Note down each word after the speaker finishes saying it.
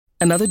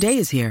Another day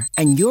is here,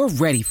 and you're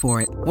ready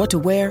for it. What to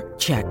wear?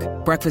 Check.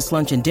 Breakfast,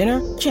 lunch, and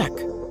dinner? Check.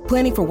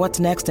 Planning for what's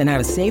next and how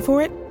to save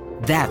for it?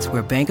 That's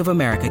where Bank of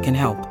America can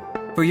help.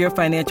 For your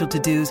financial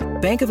to-dos,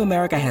 Bank of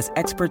America has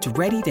experts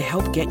ready to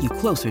help get you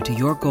closer to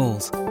your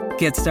goals.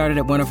 Get started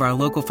at one of our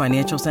local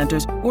financial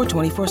centers or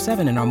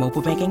 24/7 in our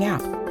mobile banking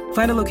app.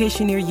 Find a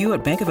location near you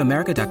at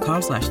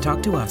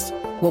bankofamerica.com/talktous.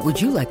 What would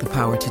you like the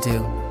power to do?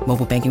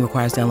 Mobile banking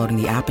requires downloading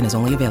the app and is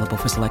only available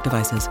for select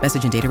devices.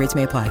 Message and data rates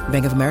may apply.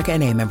 Bank of America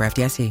N.A., member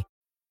FDIC.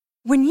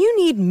 When you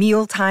need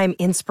mealtime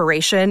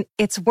inspiration,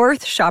 it's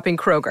worth shopping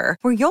Kroger,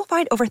 where you'll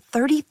find over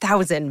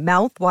 30,000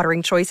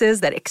 mouth-watering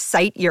choices that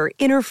excite your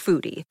inner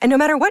foodie. And no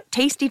matter what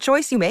tasty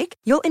choice you make,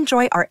 you'll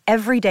enjoy our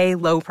everyday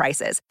low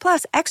prices,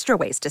 plus extra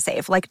ways to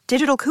save, like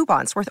digital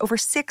coupons worth over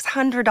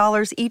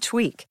 $600 each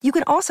week. You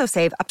can also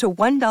save up to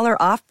 $1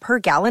 off per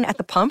gallon at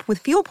the pump with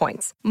fuel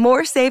points.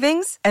 More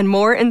savings and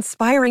more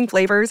inspiring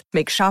flavors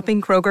make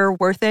shopping Kroger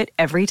worth it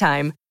every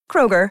time.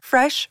 Kroger,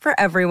 fresh for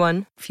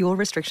everyone. Fuel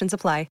restrictions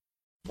apply.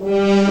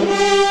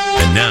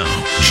 And now,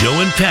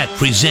 Joe and Pat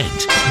present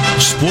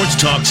Sports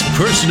Talk's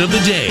Person of the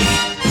Day.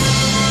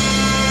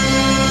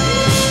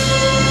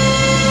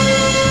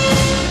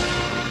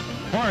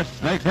 Horse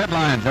makes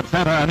headlines at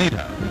Santa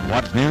Anita.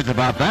 What's news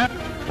about that?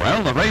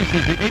 Well, the race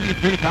is the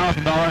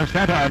 $83,000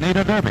 Santa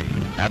Anita Derby.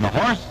 And the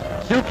horse,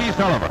 Silky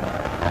Sullivan.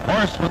 A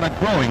horse with a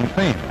growing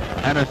fame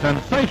and a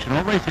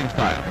sensational racing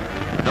style.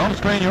 Don't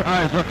strain your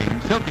eyes looking.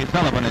 Silky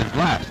Sullivan is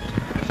last,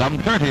 some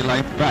 30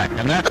 lengths back,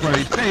 and that's where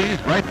he stays,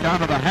 right down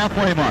to the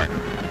halfway mark.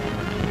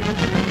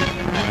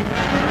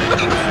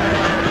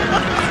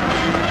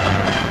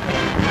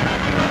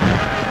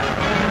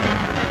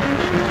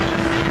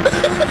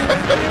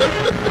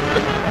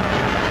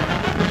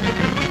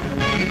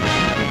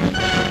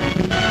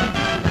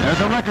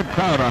 There's a record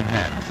crowd on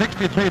hand,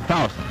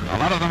 63,000. A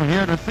lot of them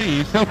here to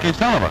see Silky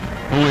Sullivan,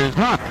 who is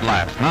not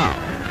last now.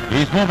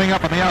 He's moving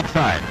up on the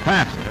outside,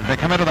 fast as they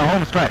come into the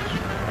home stretch.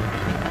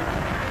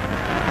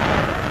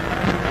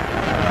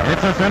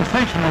 It's a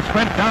sensational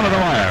sprint down to the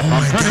wire.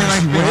 From 30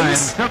 lengths behind,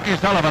 Silky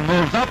Sullivan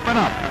moves up and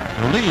up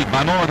to lead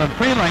by more than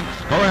 3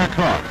 lengths going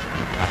across.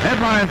 A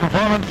headline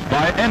performance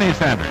by Annie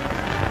Sanders.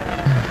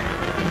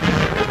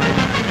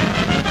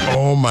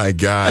 Oh my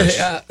gosh!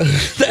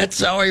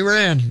 That's how he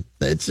ran.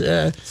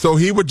 So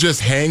he would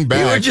just hang back.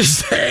 He would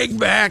just hang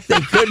back.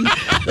 They couldn't.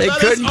 They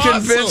couldn't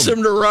convince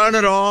him to run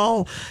at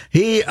all.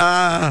 He.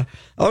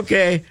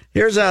 Okay.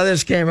 Here's how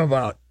this came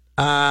about.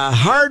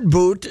 Hard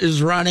Boot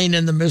is running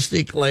in the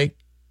Mystic Lake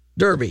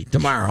Derby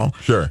tomorrow.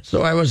 Sure.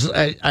 So I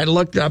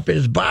looked up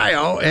his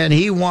bio, and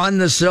he won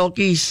the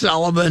Silky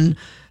Sullivan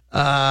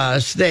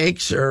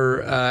Stakes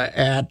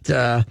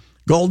at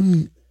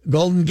Golden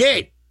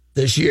Gate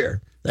this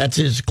year. That's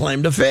his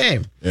claim to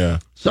fame. Yeah.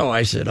 So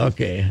I said,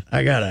 okay,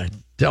 I got to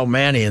tell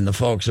Manny and the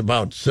folks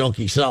about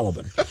Silky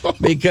Sullivan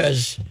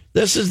because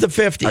this is the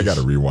 50s. I got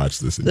to rewatch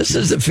this. This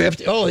is the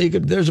 50s. Oh,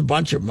 there's a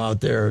bunch of them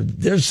out there.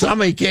 There's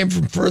some he came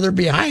from further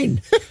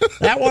behind.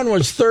 That one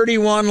was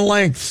 31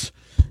 lengths.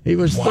 He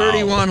was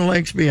 31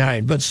 lengths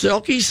behind. But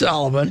Silky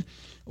Sullivan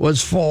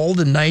was foaled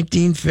in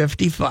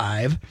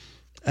 1955,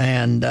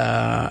 and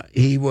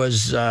he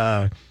was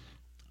a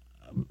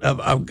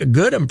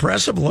good,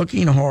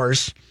 impressive-looking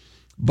horse.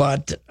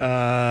 But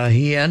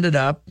he ended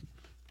up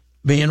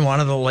being one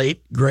of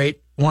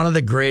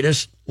the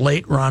greatest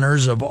late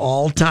runners of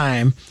all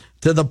time,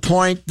 to the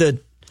point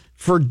that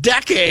for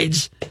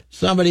decades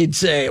somebody'd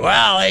say,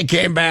 "Well, they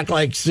came back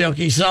like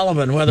Silky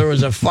Sullivan, whether it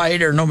was a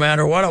fight or no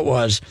matter what it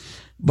was."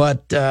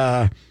 But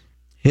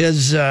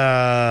his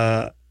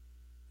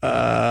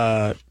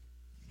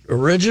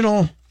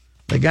original,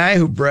 the guy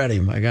who bred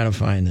him, I got to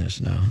find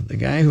this now. The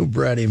guy who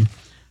bred him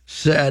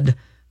said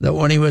that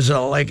when he was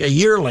like a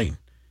yearling,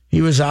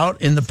 he was out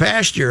in the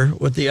pasture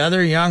with the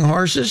other young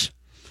horses,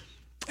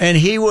 and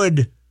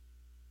they'd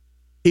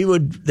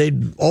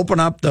open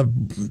up the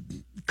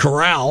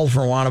corral,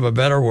 for want of a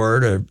better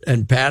word,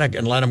 and paddock,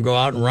 and let him go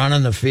out and run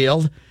in the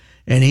field.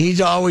 And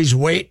he'd always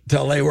wait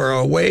till they were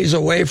a ways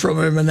away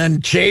from him and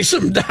then chase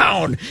them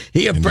down.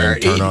 He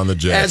apparently turn on the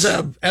jets.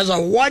 As a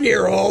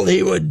 1-year-old,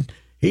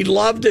 he'd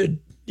love to,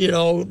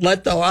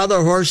 let the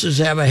other horses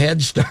have a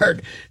head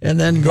start and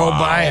then go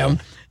by him,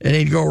 and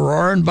he'd go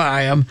roaring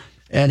by him.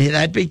 And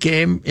that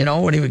became,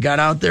 when he got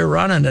out there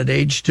running at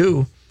age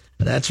 2,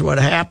 that's what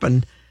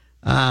happened.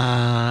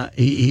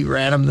 He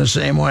ran him the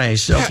same way,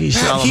 Silky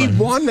Sullivan. He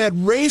won that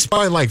race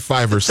by like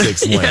 5 or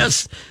 6 lengths.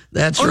 Yes,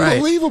 that's right.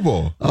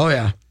 Unbelievable. Oh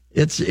yeah,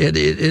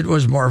 it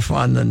was more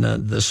fun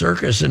than the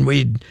circus, and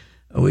we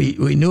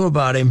knew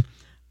about him.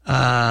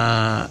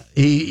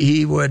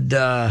 He would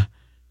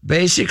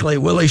basically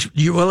Willie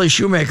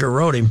Shoemaker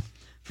wrote him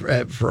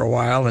for a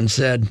while and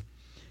said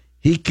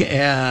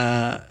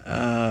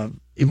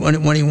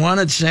when he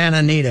wanted Santa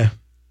Anita,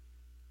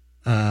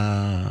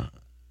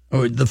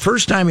 the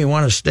first time he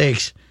won a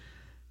stakes,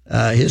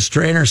 his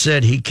trainer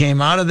said he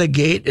came out of the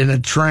gate in a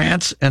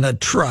trance and a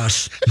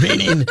truss,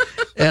 meaning,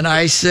 and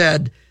I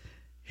said,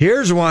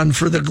 here's one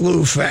for the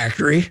glue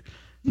factory.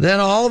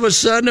 Then all of a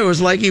sudden, it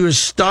was like he was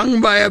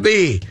stung by a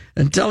bee.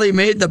 Until he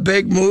made the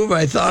big move,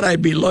 I thought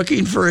I'd be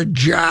looking for a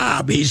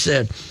job, he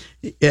said.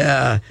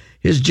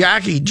 His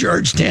jockey,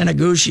 George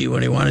Taniguchi,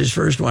 when he won his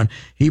first one,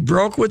 he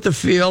broke with the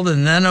field,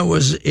 and then it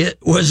was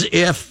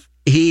if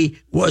he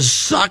was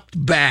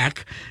sucked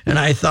back. And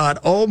I thought,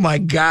 oh, my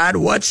God,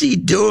 what's he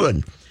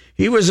doing?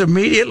 He was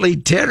immediately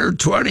 10 or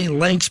 20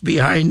 lengths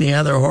behind the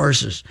other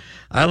horses.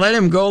 I let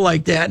him go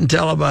like that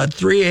until about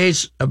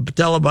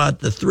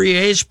the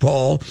 3/8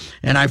 pole,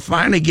 and I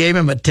finally gave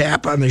him a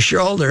tap on the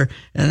shoulder,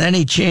 and then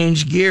he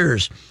changed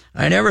gears.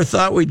 I never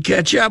thought we'd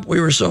catch up. We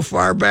were so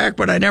far back,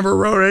 but I never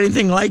rode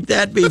anything like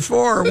that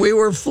before. We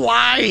were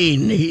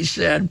flying, he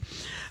said.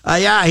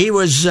 He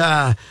was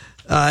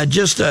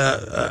just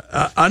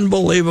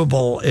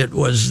unbelievable. It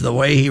was the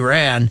way he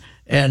ran,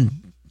 and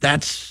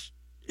that's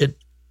it.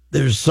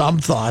 There's some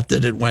thought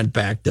that it went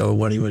back to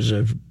when he was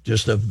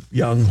just a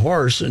young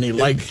horse, and he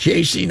liked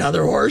chasing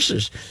other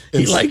horses.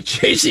 He liked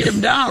chasing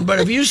them down. But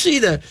if you see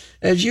the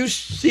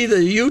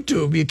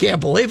YouTube, you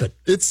can't believe it.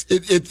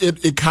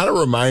 It kind of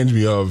reminds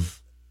me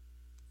of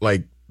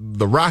like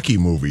the Rocky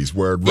movies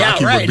where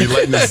Rocky would be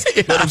letting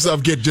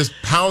himself get just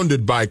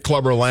pounded by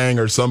Clubber Lang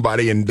or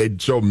somebody, and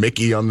they'd show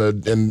Mickey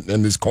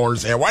in his corner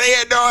saying, "What are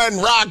you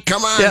doing, Rock?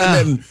 Come on!" Yeah.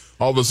 And then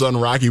all of a sudden,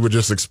 Rocky would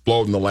just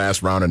explode in the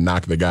last round and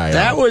knock the guy out.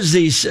 That was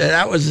the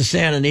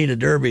Santa Anita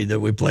Derby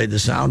that we played the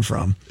sound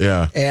from.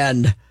 Yeah,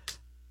 and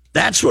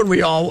that's when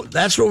we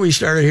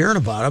started hearing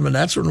about him, and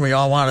that's when we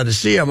all wanted to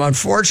see him.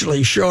 Unfortunately,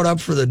 he showed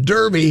up for the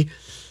Derby,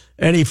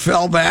 and he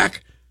fell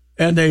back,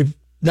 and they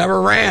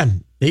never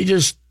ran. He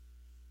finished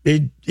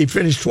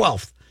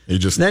 12th.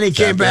 Then he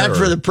came back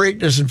for the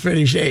Preakness and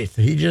finished 8th.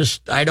 He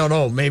just, I don't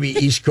know, maybe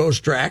East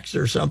Coast tracks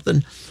or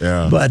something.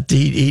 Yeah. But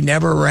he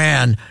never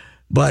ran.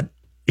 But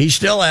he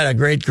still had a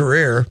great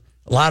career.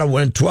 A lot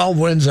of 12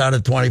 wins out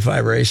of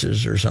 25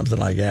 races or something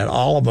like that.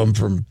 All of them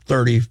from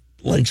 30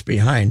 lengths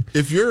behind.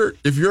 If you're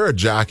a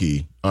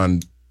jockey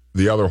on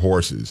the other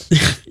horses,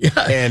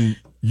 and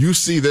you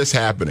see this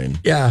happening,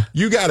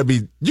 you gotta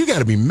be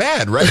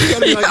mad, right? You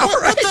gotta be like,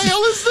 what the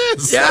hell is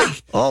this? Yeah.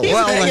 Like, he's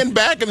hanging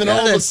back, and then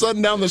all of a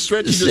sudden down the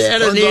stretch, he just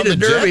Santa turns on Anita the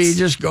Derby, he jets.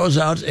 just goes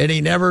out, and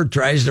he never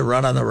tries to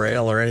run on the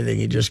rail or anything.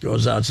 He just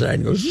goes outside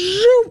and goes,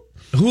 zoom.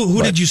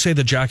 Who did you say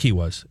the jockey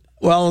was?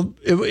 Well,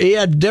 he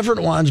had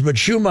different ones, but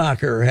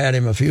Schumacher had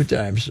him a few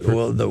times.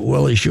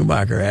 Willie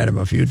Schumacher had him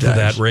a few times. For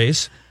that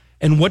race?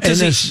 And what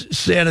does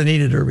Santa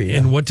Anita Derby. Yeah.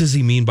 And what does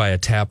he mean by a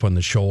tap on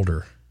the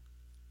shoulder?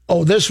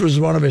 Oh, this was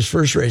one of his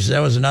first races. That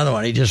was another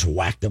one. He just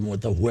whacked him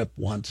with the whip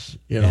once,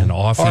 And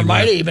off or he might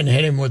have went. even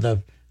hit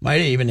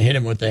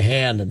him with the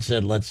hand and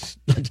said, "Let's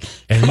And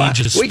come he on.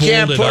 just We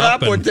can't spooled it put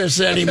up up with and-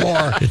 this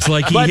anymore." It's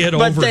like he hit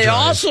But overdrive. they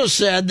also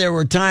said there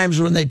were times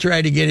when they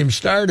tried to get him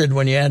started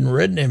when you hadn't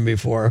ridden him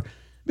before,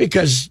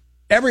 because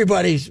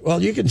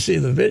you can see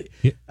the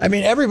video. I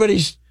mean,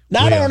 everybody's.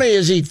 Not only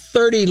is he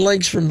 30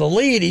 lengths from the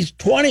lead, he's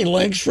 20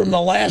 lengths from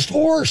the last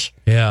horse.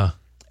 Yeah.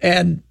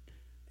 And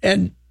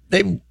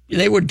they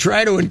would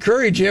try to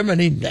encourage him,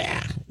 and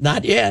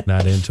not yet.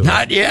 Not into it.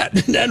 Not yet.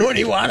 And then when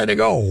he wanted to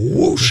go,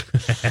 whoosh.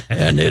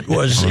 And he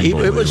was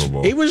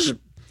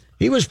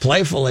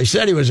playful. They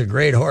said he was a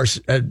great horse.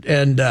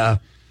 And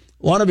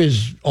one of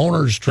his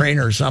owners,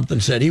 trainer or something,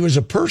 said he was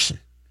a person.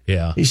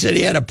 Yeah. He said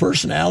he had a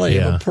personality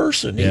of a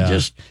person.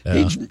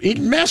 He'd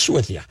mess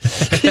with you.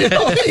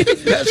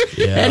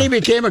 And he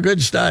became a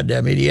good stud.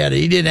 I mean,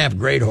 he didn't have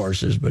great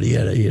horses, but he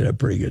had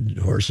pretty good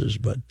horses.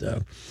 But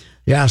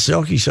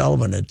Silky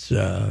Sullivan,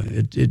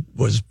 it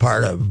was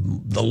part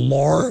of the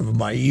lore of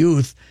my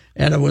youth,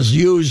 and it was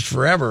used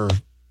forever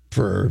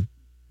to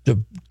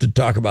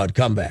talk about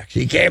comebacks.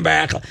 He came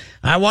back.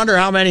 I wonder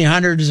how many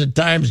hundreds of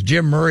times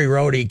Jim Murray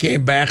wrote he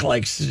came back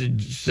like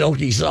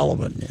Silky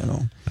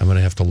Sullivan. I'm going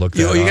to have to look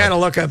that up. You got to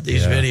look up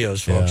these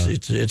videos, folks.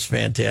 Yeah. It's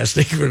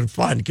fantastic and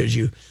fun because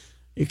you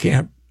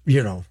can't,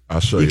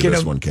 I'll show you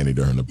this one, Kenny,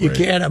 during the break. You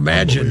can't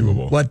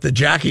imagine what the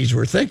jockeys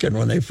were thinking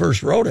when they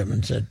first wrote him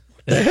and said,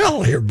 "The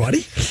hell here,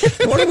 buddy?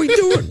 What are we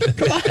doing?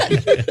 Come on."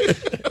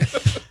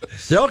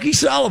 Silky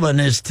Sullivan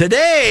is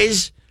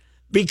today's,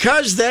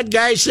 because that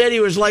guy said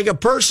he was like a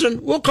person,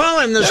 we'll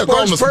call him the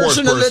sports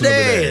person of the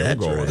day. That's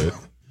we'll go with it.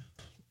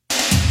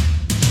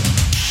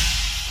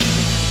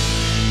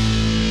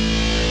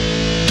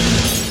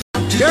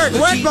 Derek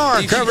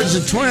Whitmore covers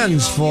the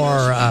Twins for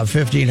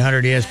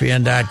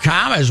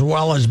 1500ESPN.com, as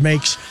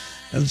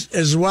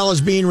well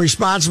as being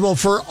responsible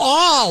for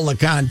all the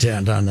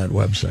content on that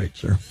website,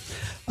 sir.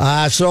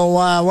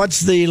 So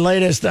what's the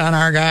latest on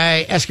our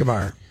guy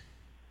Escobar?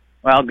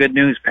 Well, good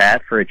news,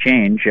 Pat, for a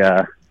change.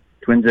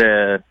 Twins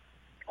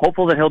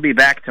hopeful that he'll be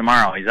back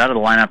tomorrow. He's out of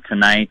the lineup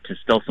tonight. There's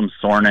still some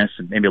soreness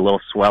and maybe a little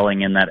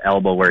swelling in that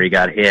elbow where he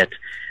got hit.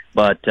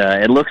 But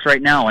it looks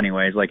right now,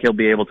 anyways, like he'll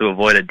be able to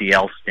avoid a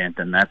DL stint,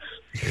 and that's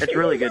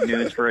really good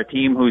news for a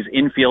team whose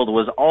infield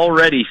was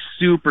already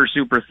super,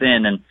 super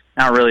thin, and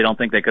I really don't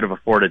think they could have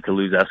afforded to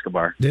lose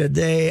Escobar. Did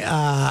they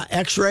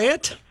X-ray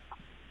it?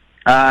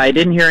 I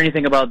didn't hear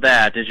anything about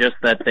that. It's just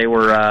that they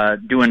were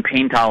doing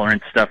pain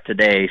tolerance stuff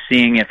today,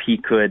 seeing if he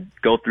could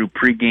go through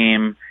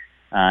pregame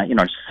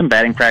just some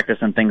batting practice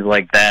and things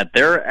like that.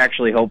 They're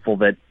actually hopeful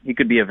that he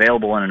could be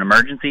available in an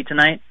emergency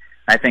tonight.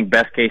 I think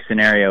best case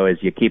scenario is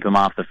you keep him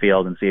off the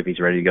field and see if he's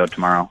ready to go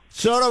tomorrow.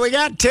 So do we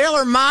got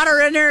Taylor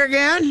Motter in there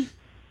again?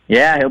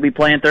 Yeah, he'll be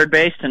playing third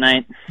base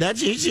tonight.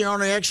 He's the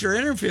only extra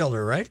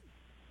infielder, right?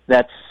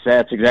 That's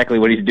exactly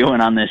what he's doing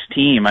on this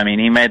team. I mean,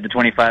 he made the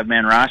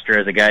 25-man roster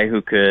as a guy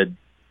who could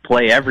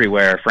play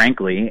everywhere,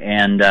 frankly.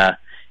 And,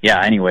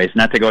 anyways,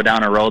 not to go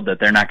down a road that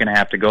they're not going to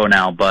have to go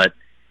now, but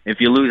if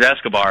you lose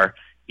Escobar,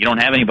 you don't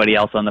have anybody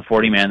else on the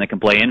 40-man that can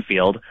play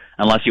infield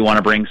unless you want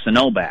to bring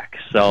Sano back.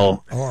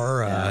 So,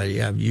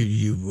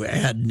 you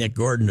add Nick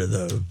Gordon to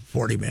the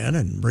 40-man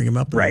and bring him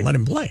up and let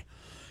him play.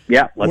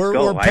 Yeah, let's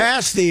go.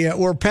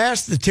 We're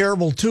past the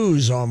terrible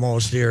twos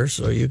almost here,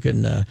 so you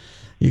can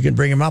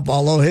bring him up.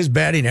 Although his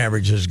batting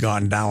average has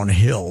gone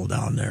downhill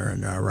down there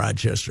in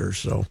Rochester.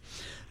 So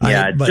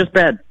it's just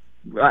bad.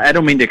 I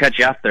don't mean to cut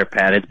you off there,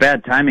 Pat. It's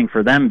bad timing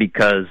for them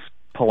because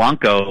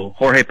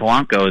Jorge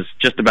Polanco is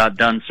just about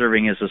done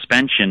serving his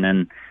suspension,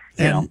 and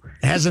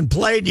hasn't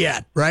played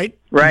yet, right?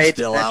 Right, He's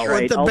still out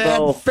with the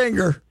bad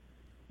finger.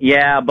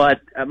 Yeah,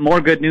 but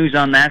more good news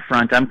on that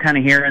front. I'm kind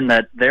of hearing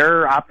that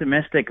they're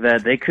optimistic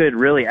that they could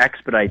really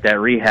expedite that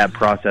rehab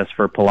process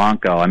for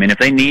Polanco. I mean, if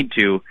they need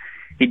to.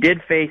 He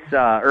did face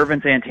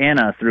Irvin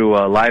Santana through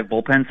a live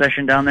bullpen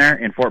session down there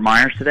in Fort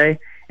Myers today,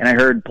 and I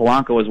heard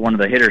Polanco was one of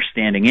the hitters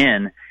standing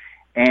in.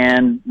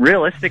 And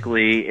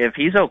realistically, if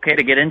he's okay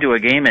to get into a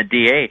game at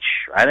DH,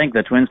 I think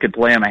the Twins could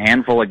play him a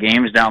handful of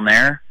games down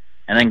there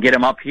and then get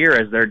him up here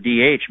as their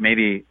DH,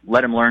 maybe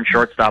let him learn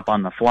shortstop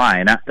on the fly.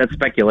 And that's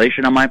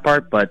speculation on my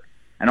part, but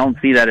I don't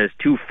see that as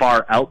too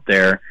far out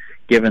there,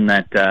 given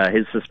that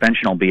his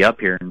suspension will be up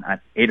here in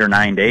 8 or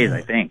 9 days,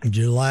 I think.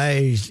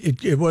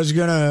 It was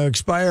going to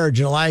expire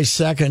July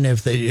 2nd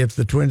if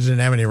the Twins didn't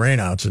have any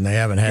rainouts, and they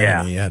haven't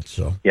had any yet.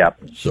 So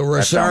So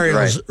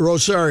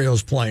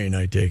Rosario's playing,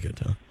 I take it,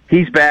 huh?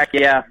 He's back,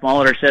 yeah.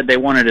 Molitor said they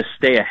wanted to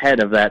stay ahead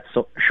of that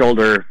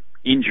shoulder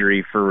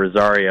injury for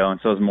Rosario,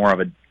 and so it was more of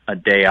a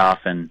day off.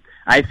 And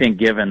I think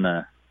given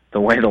the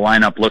way the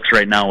lineup looks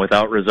right now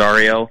without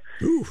Rosario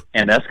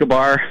and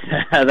Escobar,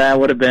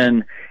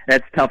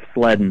 that's tough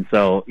sledding.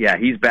 So, yeah,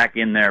 he's back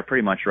in there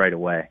pretty much right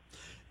away.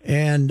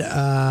 And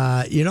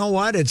you know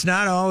what? It's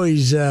not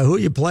always who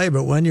you play,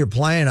 but when you're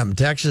playing them.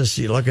 Texas,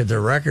 you look at their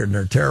record, and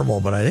they're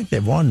terrible, but I think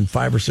they've won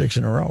 5 or 6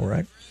 in a row,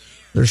 right?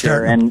 They're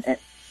starting.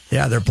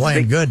 They're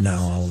playing good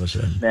now all of a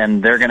sudden.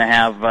 And they're going to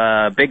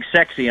have Big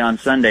Sexy on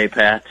Sunday,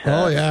 Pat.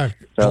 So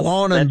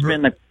Cologne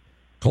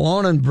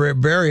and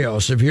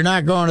Barrios. If you're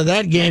not going to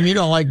that game, you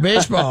don't like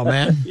baseball,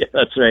 man. Yeah,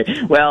 that's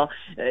right. Well,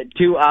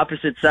 two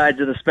opposite sides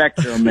of the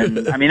spectrum.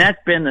 And, I mean,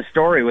 that's been the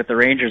story with the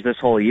Rangers this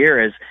whole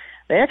year is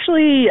I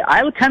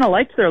kind of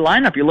liked their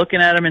lineup. You're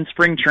looking at them in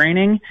spring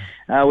training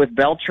with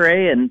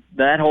Beltre and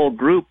that whole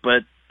group,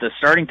 but the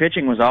starting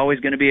pitching was always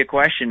going to be a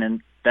question,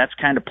 and that's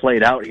kind of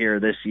played out here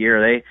this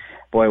year.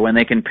 When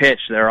they can pitch,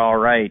 they're all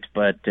right,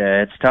 but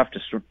it's tough to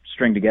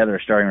string together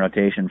a starting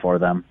rotation for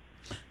them.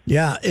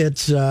 Yeah,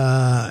 it's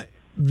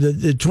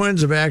the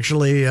Twins have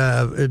actually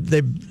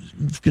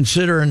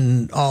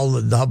considering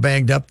how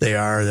banged up they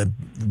are,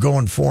 that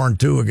going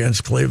 4-2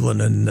 against Cleveland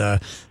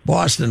and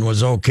Boston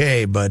was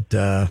okay, but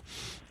I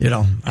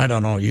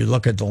don't know. You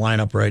look at the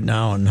lineup right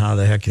now and how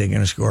the heck they're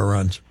going to score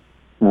runs.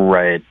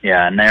 Right.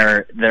 Yeah, and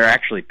they're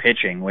actually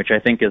pitching, which I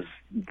think is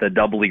the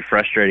doubly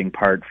frustrating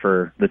part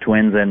for the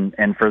Twins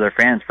and for their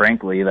fans,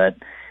 frankly, that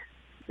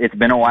it's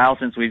been a while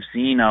since we've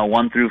seen a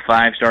 1 through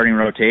 5 starting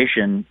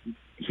rotation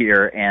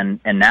here,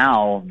 and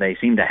now they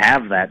seem to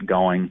have that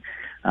going.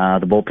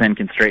 The bullpen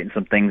can straighten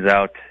some things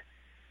out,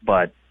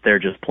 but they're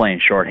just playing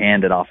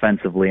shorthanded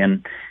offensively,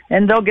 and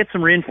they'll get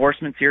some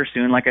reinforcements here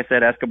soon. Like I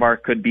said, Escobar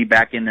could be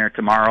back in there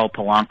tomorrow.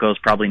 Polanco's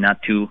probably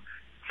not too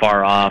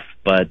far off,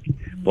 but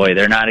boy,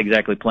 they're not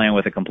exactly playing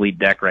with a complete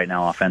deck right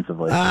now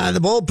offensively. The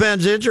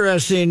bullpen's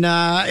interesting.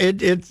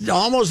 It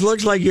almost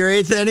looks like your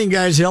 8th inning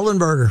guy's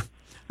Hildenberger.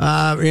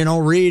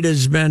 Reed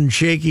has been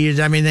shaky.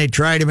 I mean, they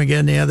tried him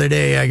again the other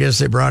day. I guess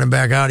they brought him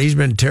back out. He's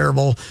been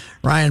terrible.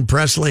 Ryan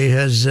Presley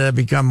has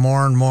become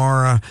more and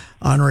more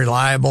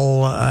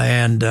unreliable.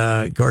 And,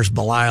 of course,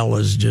 Belial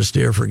was just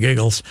here for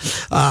giggles.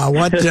 They're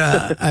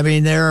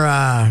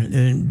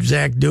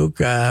Zach Duke,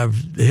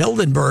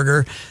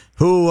 Hildenberger,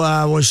 who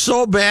was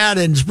so bad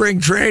in spring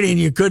training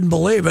you couldn't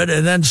believe it,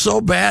 and then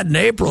so bad in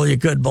April you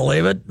couldn't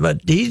believe it.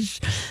 But he's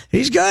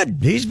good.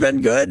 He's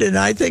been good, and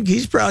I think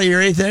he's probably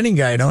your 8th inning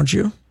guy, don't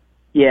you?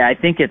 Yeah, I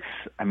think it's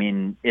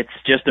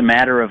just a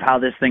matter of how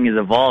this thing has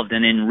evolved,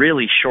 and in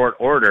really short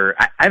order.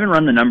 I haven't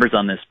run the numbers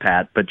on this,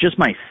 Pat, but just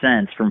my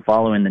sense from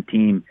following the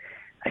team,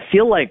 I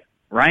feel like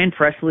Ryan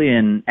Presley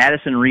and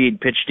Addison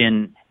Reed pitched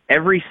in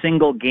every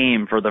single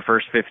game for the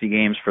first 50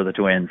 games for the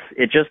Twins.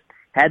 It just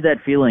had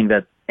that feeling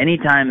that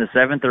anytime the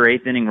 7th or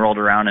 8th inning rolled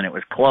around and it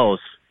was close,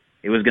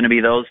 it was going to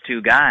be those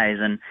two guys.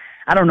 And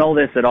I don't know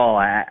this at all.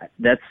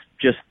 That's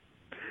just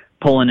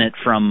pulling it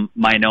from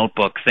my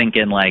notebook,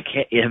 thinking like,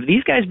 hey, have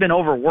these guys been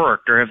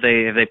overworked, or have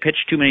they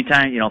pitched too many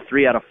times,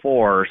 3 out of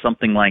 4 or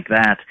something like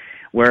that?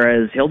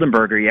 whereas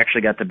Hildenberger, you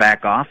actually got to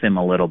back off him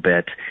a little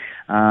bit.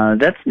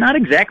 That's not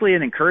exactly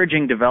an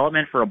encouraging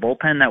development for a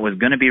bullpen that was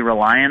going to be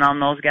relying on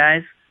those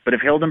guys. But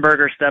if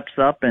Hildenberger steps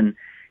up, and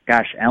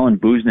gosh, Alan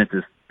Buznitz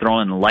is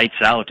throwing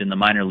lights out in the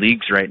minor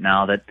leagues right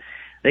now, that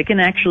they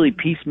can actually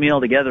piecemeal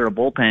together a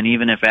bullpen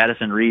even if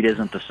Addison Reed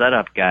isn't the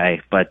setup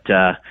guy. But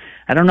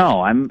I don't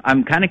know.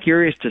 I'm kind of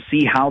curious to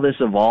see how this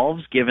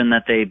evolves, given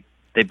that they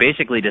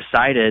basically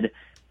decided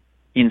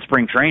in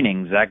spring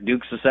training, Zach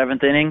Duke's the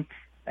 7th inning,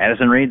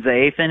 Addison Reed's the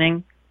 8th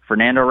inning,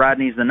 Fernando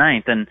Rodney's the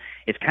 9th, and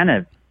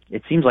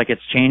it seems like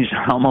it's changed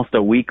on almost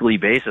a weekly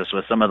basis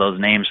with some of those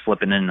names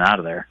flipping in and out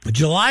of there.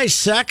 July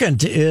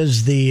 2nd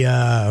is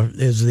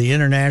the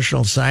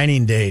international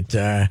signing date.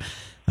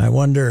 I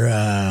wonder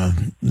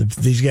if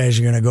these guys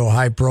are going to go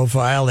high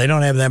profile. They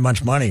don't have that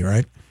much money,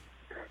 right?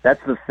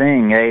 That's the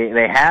thing.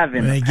 They have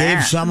in the past. They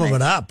gave some of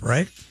it up,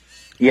 right?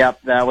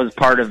 Yep, that was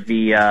part of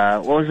the,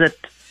 what was it?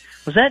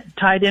 Was that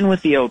tied in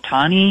with the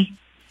Ohtani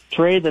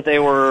trade that they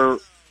were,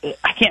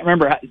 I can't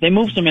remember. They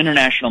moved some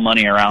international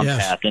money around,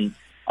 yes. Pat, and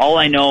all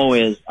I know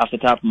is, off the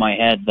top of my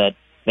head, that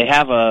they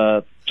have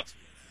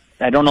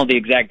I don't know the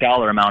exact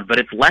dollar amount, but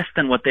it's less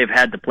than what they've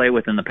had to play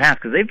with in the past,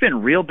 because they've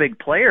been real big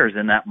players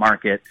in that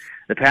market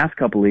the past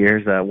couple of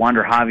years.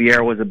 Wander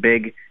Javier was a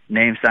big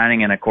name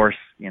signing, and of course,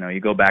 you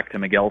go back to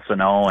Miguel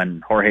Sano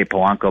and Jorge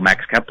Polanco,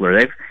 Max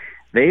Kepler.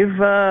 They've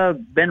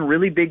been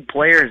really big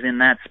players in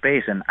that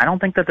space, and I don't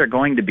think that they're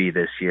going to be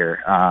this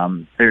year.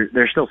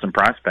 There's still some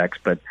prospects,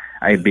 but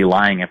I'd be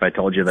lying if I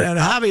told you that. And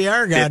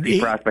Javier got 50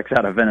 prospects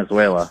out of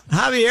Venezuela.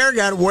 Javier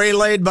got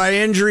waylaid by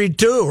injury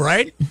too,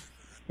 right?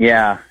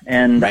 Yeah,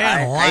 and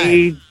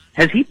Man,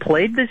 has he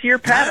played this year,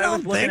 Pat? I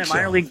was looking at so.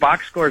 minor league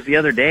box scores the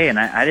other day, and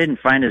I didn't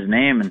find his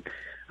name.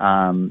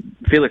 And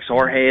Felix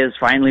Jorge is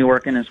finally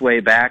working his way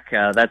back.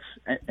 That's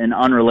an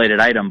unrelated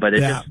item, but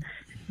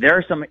there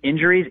are some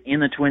injuries in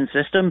the Twins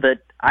system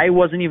that I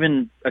wasn't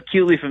even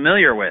acutely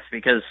familiar with,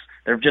 because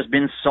there have just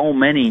been so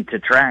many to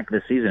track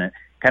this season. It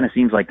kind of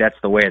seems like that's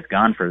the way it's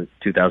gone for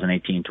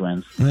 2018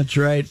 Twins. That's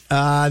right.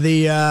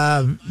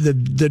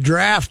 The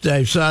draft,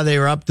 I saw they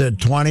were up to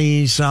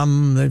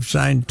 20-some. They've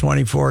signed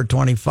 24,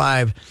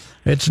 25.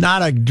 It's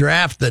not a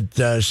draft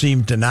that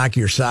seemed to knock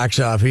your socks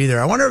off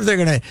either. I wonder if they're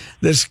going to,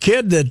 this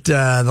kid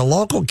the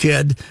local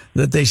kid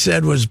that they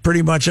said was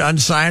pretty much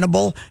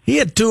unsignable, he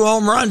had 2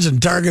 home runs in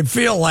Target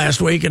Field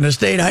last week in the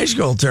state high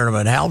school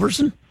tournament.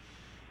 Halverson?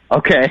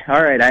 Okay,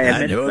 all right.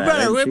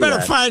 We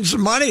better find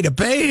some money to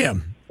pay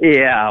him.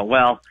 Yeah,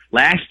 well,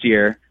 last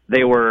year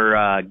they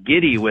were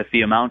giddy with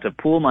the amount of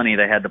pool money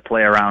they had to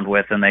play around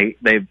with, and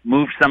they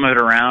moved some of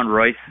it around.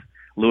 Royce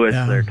Lewis,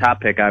 their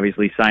top pick,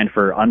 obviously signed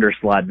for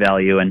underslot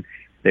value, and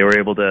they were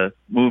able to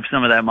move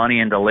some of that money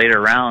into later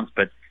rounds.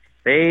 But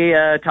they,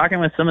 talking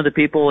with some of the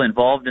people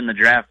involved in the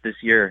draft this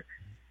year,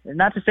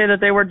 not to say that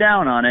they were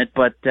down on it,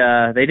 but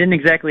they didn't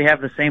exactly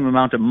have the same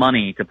amount of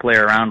money to play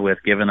around with,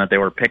 given that they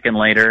were picking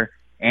later,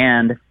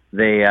 and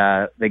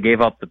they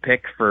gave up the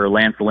pick for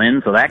Lance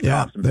Lynn, so that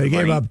cost them they some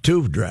gave money. up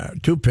two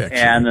picks.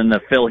 And then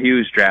the Phil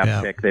Hughes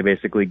draft pick, they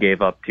basically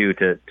gave up to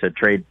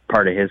trade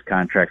part of his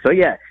contract. So,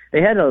 yeah, they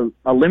had a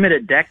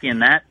limited deck in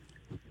that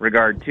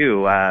regard,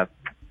 too. I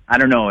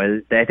don't know.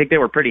 I think they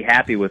were pretty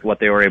happy with what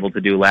they were able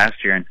to do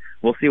last year, and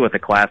we'll see what the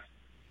class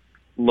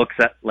looks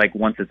at like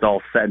once it's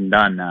all said and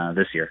done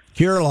this year.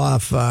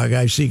 Kirilloff,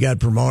 I see, got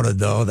promoted,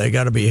 though. They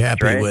got to be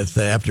happy with,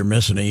 after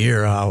missing a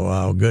year,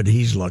 how good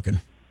he's looking.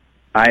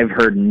 I've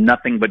heard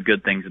nothing but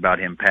good things about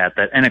him, Pat.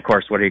 And, of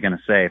course, what are you going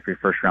to say for your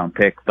first-round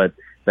pick? But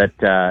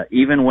that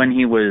even when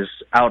he was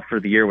out for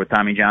the year with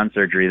Tommy John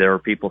surgery, there were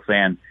people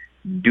saying,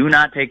 do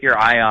not take your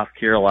eye off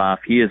Kirilloff.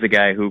 He is a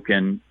guy who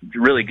can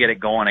really get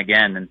it going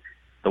again. And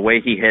the way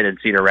he hit in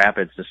Cedar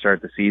Rapids to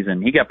start the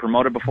season, he got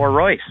promoted before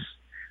Royce.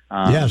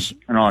 Yes.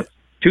 I don't know, it's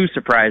too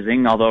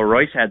surprising, although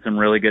Royce had some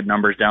really good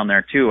numbers down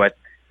there, too. I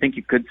think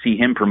you could see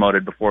him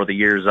promoted before the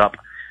year's up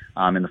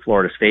in the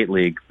Florida State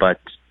League. But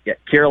yeah,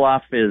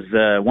 Kirilloff is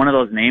one of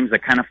those names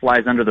that kind of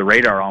flies under the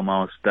radar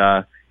almost,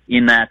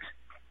 in that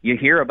you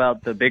hear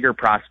about the bigger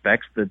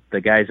prospects, the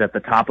guys at the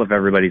top of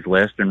everybody's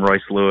list, and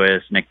Royce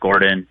Lewis, Nick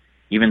Gordon,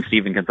 even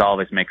Steven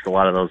Gonzalez makes a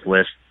lot of those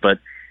lists. But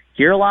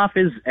Kirilloff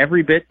is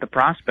every bit the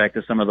prospect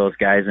of some of those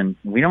guys, and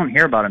we don't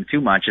hear about him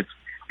too much. I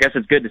guess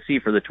it's good to see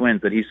for the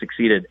Twins that he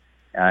succeeded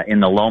in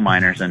the low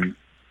minors, and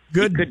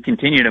he could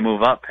continue to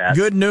move up, Pat.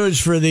 Good news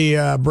for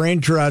the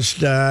Brain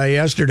Trust.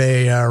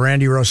 Yesterday,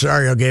 Randy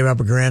Rosario gave up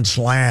a grand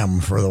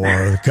slam for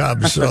the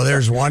Cubs. So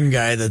there's one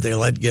guy that they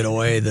let get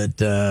away that,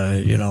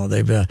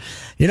 they've,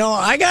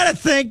 I got to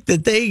think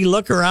that they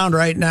look around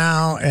right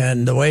now,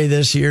 and the way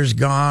this year's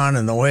gone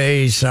and the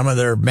way some of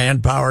their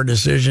manpower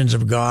decisions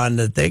have gone,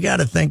 that they got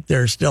to think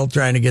they're still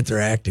trying to get their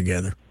act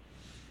together.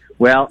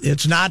 Well,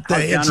 it's not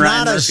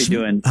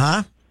doing?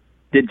 Huh?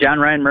 Did John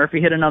Ryan Murphy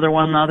hit another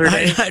one the other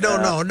day? I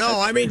don't know. No,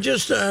 I mean,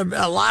 just a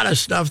lot of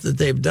stuff that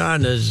they've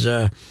done has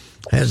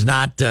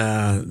not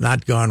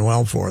gone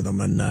well for them.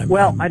 And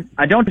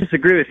I don't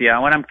disagree with you.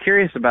 What I'm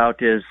curious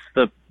about is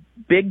the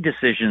big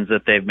decisions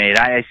that they've made.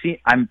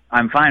 I'm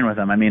fine with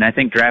them. I mean, I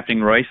think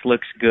drafting Royce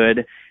looks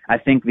good. I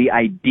think the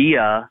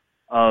idea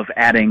of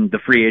adding the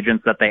free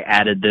agents that they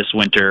added this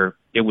winter,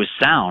 it was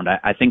sound.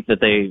 I think that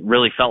they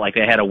really felt like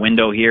they had a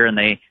window here and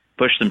they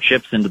pushed some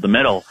chips into the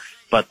middle.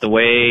 But the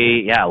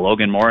way,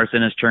 Logan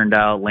Morrison has turned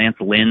out, Lance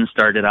Lynn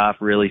started off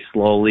really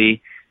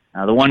slowly.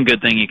 The one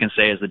good thing you can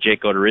say is the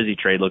Jake Odorizzi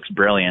trade looks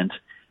brilliant.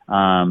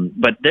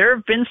 But there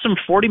have been some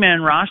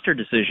 40-man roster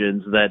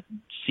decisions that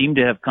seem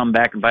to have come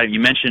back and bite. You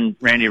mentioned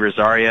Randy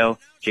Rosario.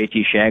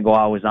 JT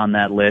Shagwa was on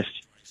that list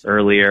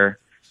earlier.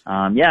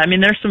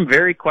 There's some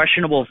very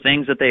questionable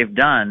things that they've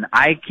done.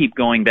 I keep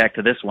going back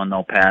to this one,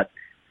 though, Pat.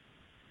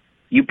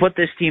 You put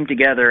this team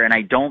together, and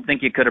I don't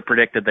think you could have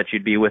predicted that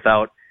you'd be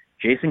without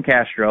Jason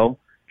Castro,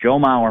 Joe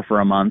Mauer for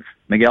a month,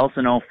 Miguel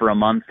Sano for a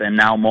month and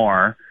now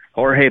more,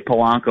 Jorge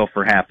Polanco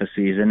for half a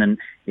season, and,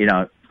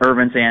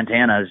 Irvin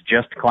Santana is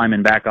just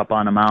climbing back up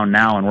on a mound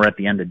now, and we're at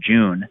the end of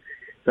June.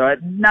 So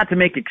not to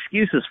make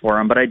excuses for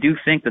them, but I do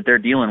think that they're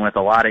dealing with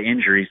a lot of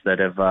injuries that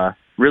have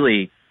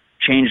really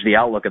changed the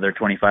outlook of their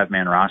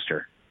 25-man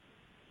roster.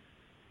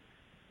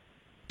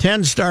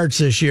 10 starts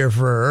this year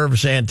for Irv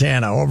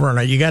Santana. Over,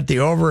 and you got the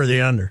over or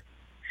the under?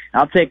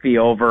 I'll take the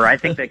over. I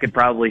think they could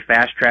probably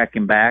fast-track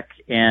him back,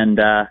 and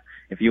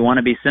if you want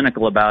to be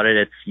cynical about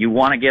it, you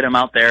want to get him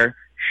out there,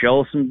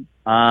 show some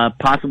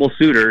possible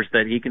suitors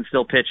that he can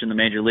still pitch in the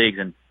major leagues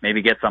and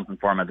maybe get something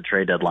for him at the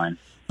trade deadline.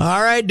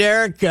 All right,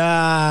 Derek.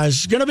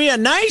 It's going to be a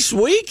nice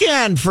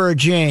weekend for a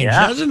change.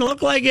 Yeah. Doesn't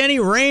look like any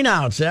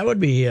rainouts. That would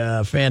be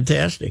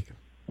fantastic.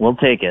 We'll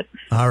take it.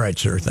 All right,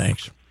 sir.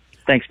 Thanks.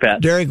 Thanks,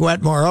 Pat. Derek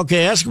Wetmore.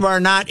 Okay, Escobar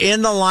not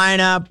in the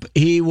lineup.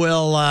 He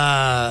will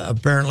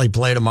apparently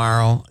play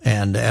tomorrow,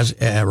 and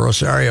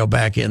Rosario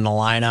back in the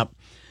lineup.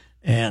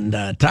 And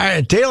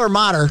Taylor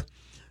Motter,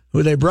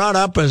 who they brought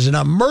up as an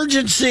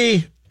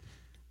emergency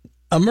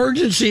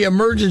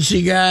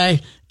guy.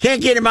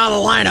 Can't get him out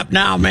of the lineup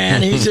now,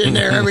 man. He's in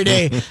there every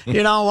day.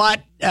 You know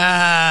what?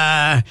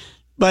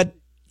 But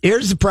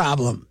here's the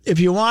problem. If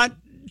you want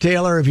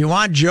Taylor, if you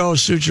want Joe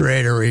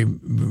Suchere to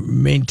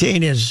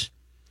maintain his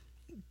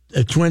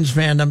Twins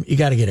fandom, you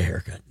got to get a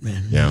haircut,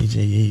 man. Yeah.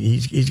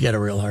 He's got a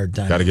real hard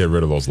time. Got to get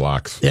rid of those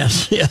locks.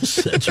 Yes,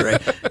 that's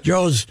right.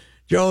 Joe's,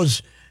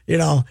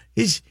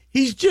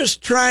 he's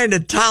just trying to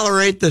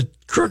tolerate the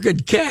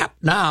crooked cap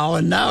now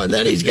and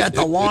then he's got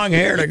the long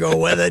hair to go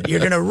with it. You're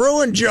going to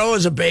ruin Joe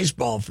as a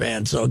baseball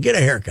fan, so get a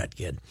haircut,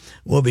 kid.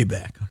 We'll be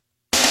back.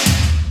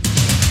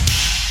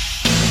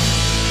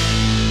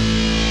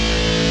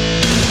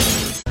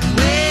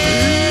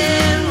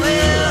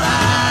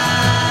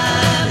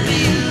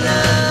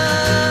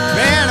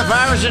 Man, if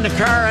I was in the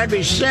car, I'd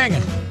be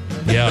singing.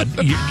 Yeah,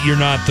 you're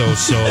not, though,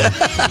 so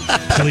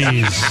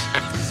please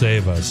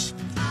save us.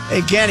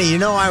 Hey,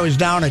 Kenny, I was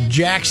down at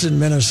Jackson,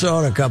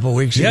 Minnesota a couple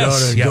weeks ago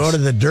to go to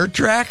the dirt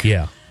track.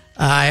 Yeah.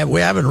 We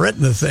haven't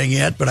written the thing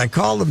yet, but I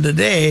called them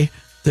today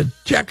to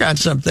check on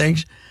some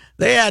things.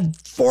 They had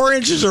 4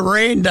 inches of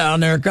rain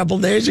down there a couple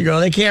days ago.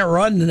 They can't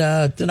run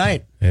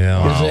tonight.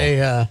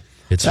 Yeah.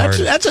 It's hard.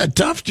 That's a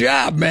tough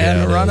job,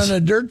 man, running a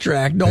dirt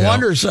track. No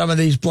wonder some of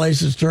these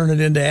places turn it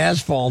into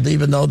asphalt,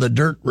 even though the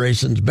dirt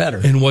racing's better.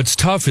 And what's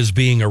tough is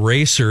being a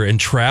racer and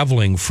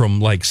traveling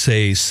from,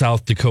 say,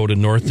 South Dakota,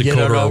 North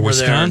Dakota, or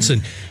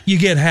Wisconsin. You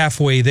get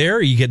halfway there,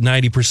 you get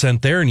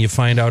 90% there, and you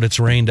find out it's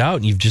rained out,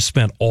 and you've just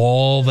spent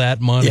all that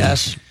money.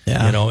 Yes.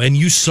 Yeah. And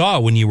you saw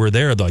when you were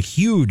there the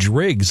huge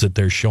rigs that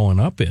they're showing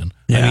up in.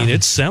 Yeah. I mean,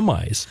 it's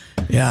semis.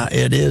 Yeah,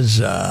 it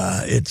is.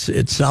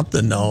 It's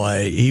something, though.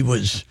 He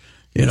was...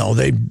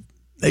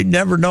 they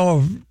never know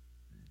if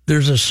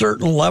there's a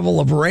certain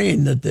level of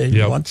rain that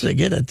they once they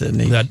get it,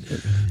 then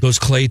those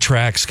clay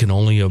tracks can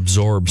only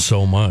absorb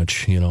so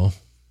much,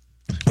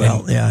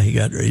 Well,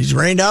 he's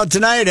rained out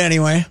tonight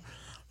anyway,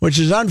 which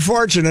is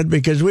unfortunate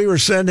because we were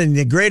sending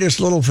the greatest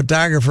little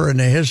photographer in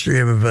the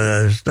history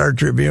of Star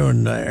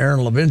Tribune,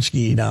 Aaron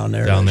Levinsky, down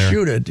there to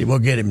shoot it. We'll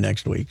get him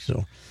next week,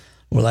 so.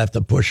 We'll have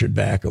to push it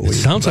back a week. It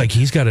sounds like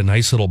he's got a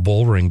nice little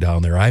bull ring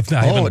down there. I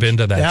haven't been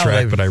to that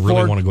track, but I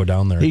really want to go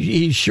down there.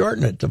 He's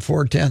shortened it to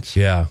 4/10.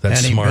 Yeah, that's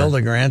smart. And he built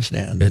a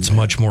grandstand. It's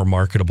much more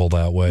marketable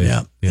that way.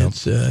 Yeah.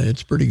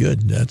 It's pretty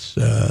good.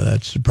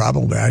 That's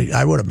probably,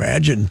 I would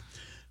imagine,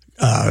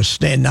 now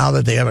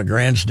that they have a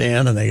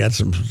grandstand and they got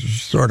some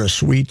sort of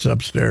suites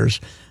upstairs,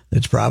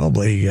 it's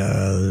probably,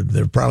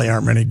 there probably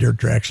aren't many dirt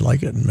tracks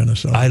like it in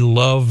Minnesota. I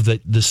love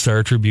that the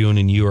Star Tribune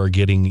and you are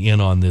getting in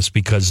on this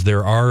because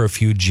there are a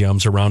few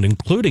gems around,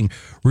 including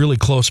really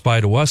close by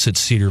to us at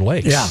Cedar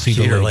Lake. Yeah,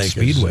 Cedar Lake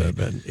Speedway.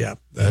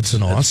 That's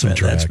an awesome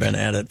track. That's been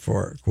at it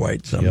for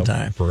quite some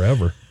time.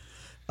 Forever.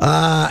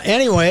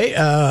 Anyway,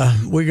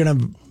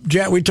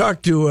 we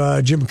talked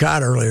to Jim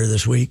Cott earlier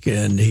this week,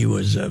 and he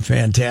was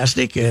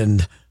fantastic.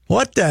 And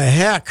what the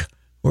heck?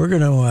 We're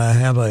going to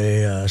have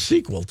a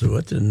sequel to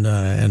it and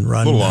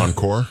run little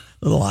encore,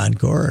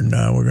 and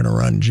we're going to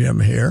run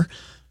Jim here,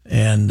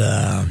 and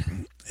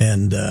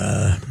then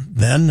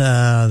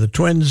the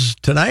Twins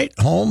tonight,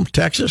 home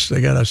Texas.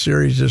 They got a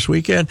series this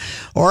weekend.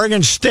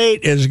 Oregon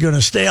State is going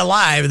to stay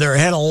alive. They're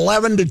ahead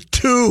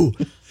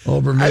 11-2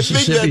 over Mississippi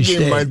I think that State.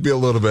 game might be a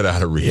little bit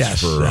out of reach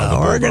for the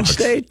Oregon Bulldogs.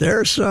 State.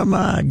 There's some.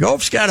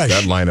 Goff's got a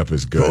that lineup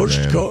is good,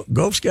 man.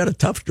 Goff's got a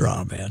tough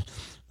draw, man.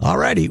 All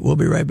righty, we'll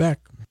be right back.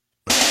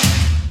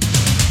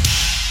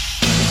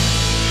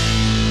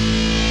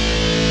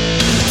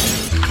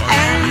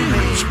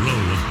 Heroes Row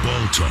of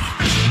Ball Talk.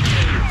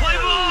 Play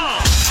ball!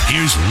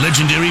 Here's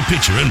legendary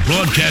pitcher and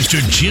broadcaster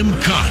Jim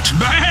Cott.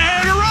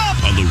 Batter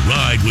up! On the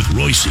Ride with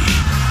Royce.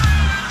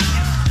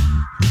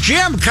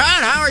 Jim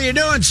Cott, how are you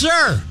doing,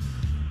 sir?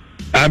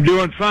 I'm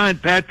doing fine,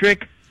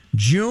 Patrick.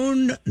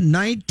 June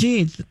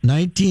 19th,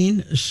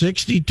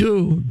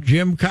 1962,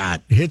 Jim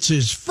Cott hits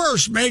his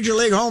first Major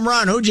League home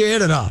run. Who'd you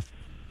hit it off?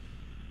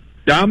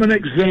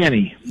 Dominic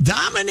Zanni.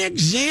 Dominic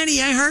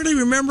Zanni. I hardly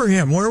remember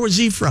him. Where was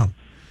he from?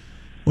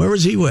 Where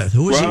was he with?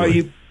 Who was he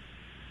with?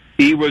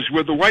 He was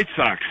with the White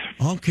Sox.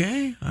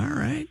 Okay, all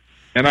right.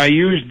 And I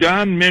used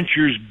Don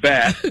Mincher's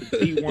bat,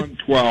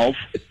 P112,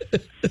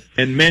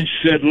 and Minch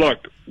said,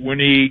 look, when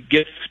he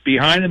gets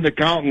behind in the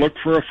count, look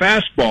for a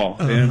fastball.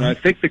 Uh-huh. And I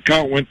think the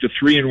count went to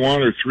 3-1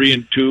 or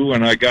 3-2,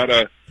 and I got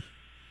a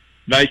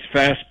nice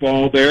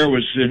fastball there. It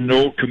was in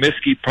Old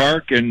Comiskey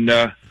Park, and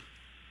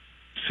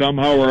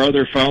somehow or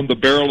other found the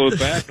barrel of the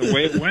bat, and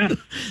away it went.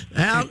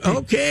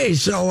 Okay,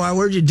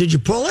 so did you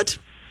pull it?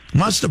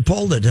 Must have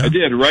pulled it, huh? I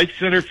did, right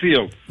center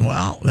field.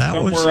 Wow, that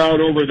somewhere was...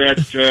 out over that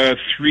I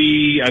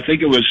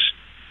think it was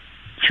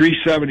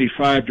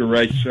 375 to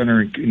right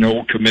center in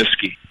Old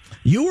Comiskey.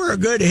 You were a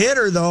good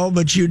hitter, though,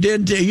 but you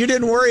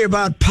didn't worry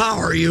about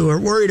power. You were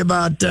worried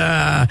about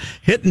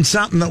hitting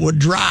something that would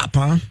drop,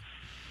 huh?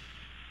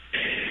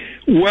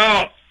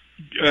 Well,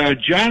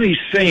 Johnny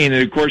Sane,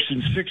 and of course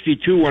in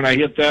 '62 when I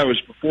hit that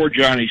was before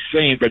Johnny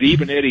Sane, but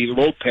even Eddie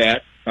Lopat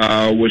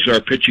was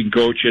our pitching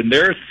coach, and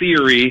their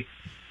theory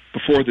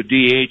before the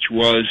DH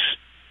was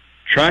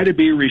try to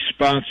be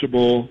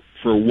responsible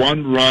for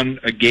one run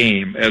a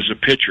game as a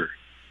pitcher.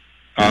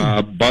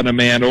 Bunt a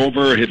man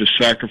over, hit a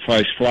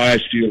sacrifice fly,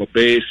 steal a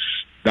base,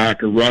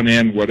 knock a run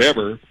in,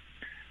 whatever.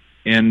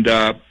 And,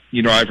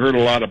 I've heard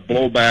a lot of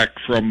blowback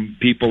from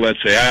people that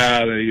say,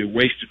 they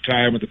wasted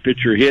time with the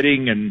pitcher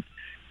hitting and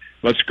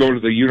let's go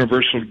to the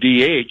universal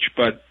DH.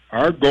 But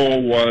our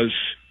goal was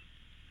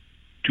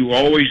to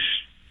always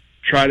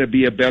try to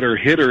be a better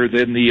hitter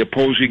than the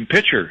opposing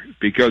pitcher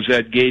because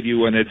that gave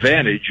you an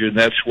advantage. And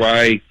that's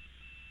why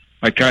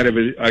I kind of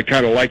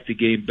like the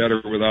game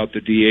better without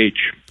the DH.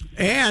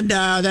 And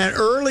that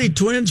early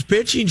Twins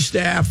pitching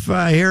staff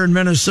here in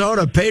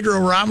Minnesota, Pedro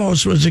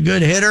Ramos was a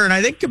good hitter, and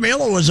I think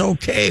Camilo was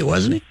okay,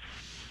 wasn't he?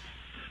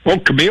 Well,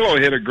 Camilo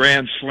hit a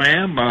grand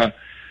slam.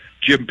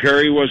 Jim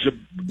Perry was a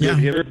good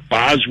hitter.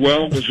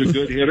 Boswell was a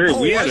good hitter.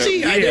 We had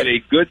a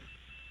good.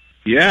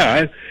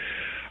 Yeah,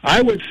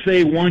 I would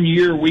say one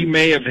year we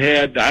may have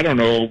had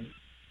 6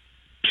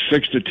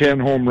 to 10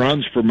 home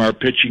runs from our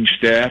pitching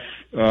staff.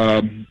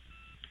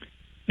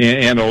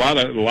 And a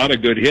lot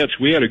of good hits.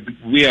 We had a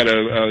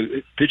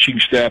pitching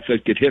staff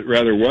that could hit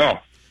rather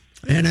well.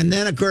 And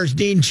then of course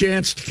Dean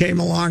Chance came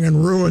along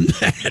and ruined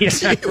that.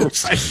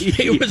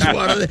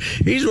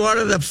 He's one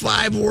of the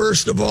 5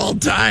 worst of all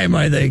time.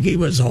 I think he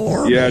was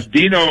horrible. Yeah,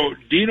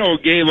 Dino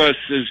gave us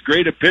as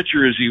great a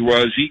pitcher as he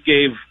was. He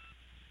gave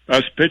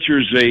us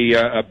pitchers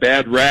a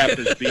bad rap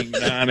as being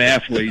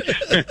non-athletes,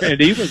 and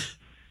he was.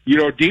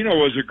 Dino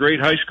was a great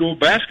high school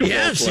basketball player.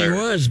 Yes, he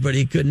was, but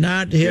he could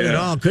not hit at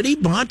all. Could he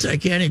bunt?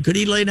 Could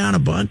he lay down a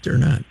bunt or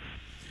not?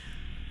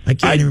 I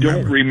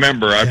don't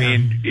remember. I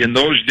mean, in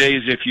those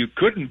days, if you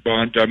couldn't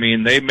bunt,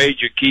 they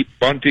made you keep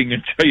bunting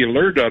until you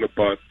learned how to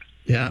bunt.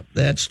 Yeah,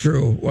 that's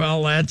true.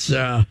 Well,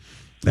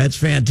 that's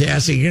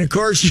fantastic. And, of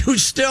course, you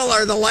still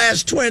are the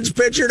last Twins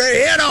pitcher to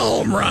hit a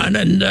home run.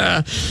 And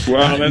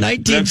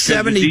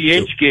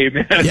 1970 DH game.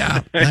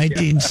 Yeah,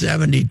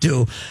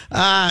 1972.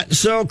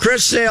 So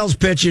Chris Sale's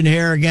pitching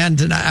here again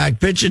tonight.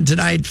 Pitching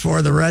tonight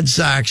for the Red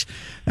Sox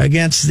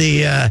against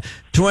the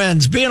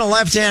Twins. Being a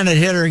left-handed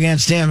hitter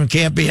against him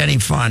can't be any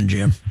fun,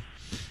 Jim.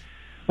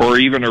 Or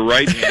even a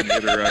right-hand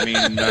hitter.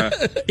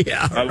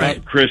 I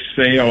love Chris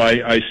Sale.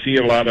 I see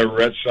a lot of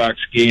Red Sox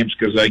games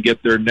because I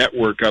get their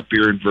network up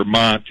here in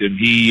Vermont. And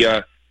he,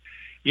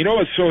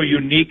 what's so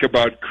unique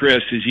about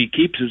Chris is he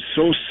keeps it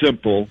so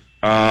simple.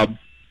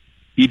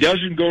 He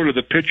doesn't go to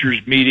the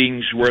pitchers'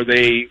 meetings where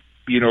they,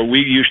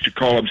 we used to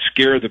call them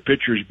scare the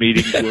pitchers'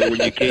 meetings, where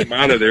when you came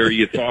out of there,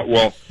 you thought,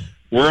 well,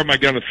 where am I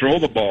going to throw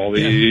the ball?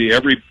 Yeah.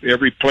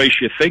 Every place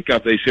you think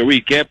of, they say, well,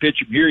 you can't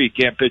pitch him here, you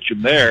can't pitch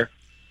him there.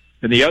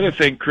 And the other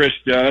thing Chris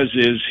does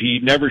is he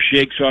never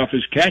shakes off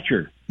his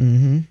catcher.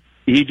 Mm-hmm.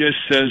 He just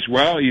says,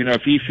 well,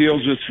 if he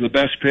feels it's the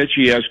best pitch,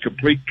 he has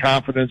complete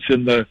confidence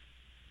in the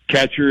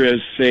catcher, as,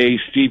 say,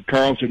 Steve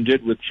Carlson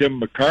did with Tim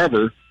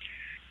McCarver.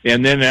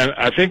 And then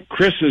I think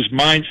Chris's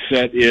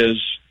mindset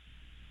is,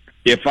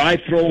 if I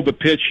throw the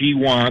pitch he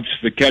wants,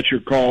 the catcher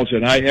calls,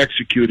 and I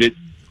execute it,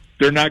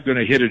 they're not going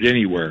to hit it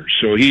anywhere.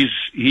 So he's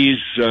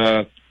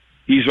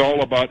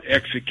all about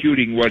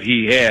executing what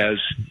he has.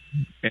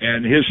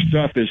 And his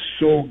stuff is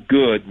so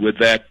good with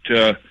that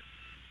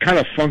kind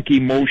of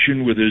funky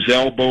motion with his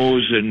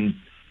elbows, and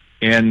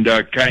and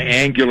kind of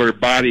angular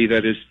body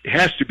that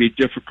has to be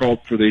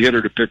difficult for the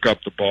hitter to pick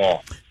up the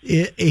ball.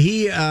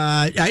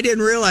 I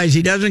didn't realize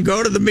he doesn't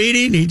go to the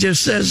meeting. He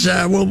just says,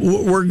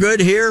 we're good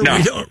here.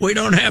 No. We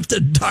don't have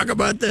to talk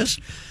about this.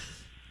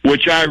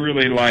 Which I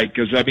really like,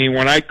 because, I mean,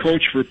 when I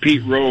coached for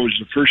Pete Rose,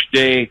 the first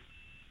day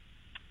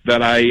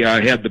that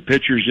I had the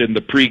pitchers in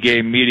the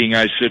pregame meeting,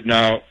 I said,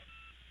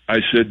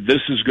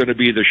 this is going to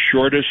be the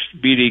shortest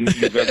meeting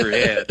you've ever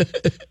had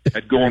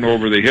at going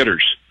over the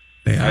hitters.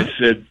 Yeah. I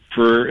said,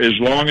 for as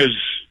long as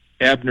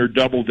Abner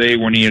Doubleday,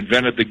 when he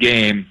invented the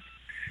game,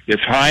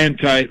 it's high and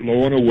tight,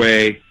 low and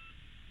away.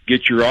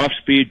 Get your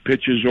off-speed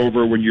pitches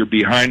over when you're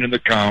behind in the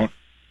count.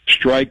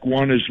 Strike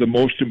one is the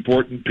most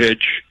important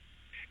pitch.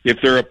 If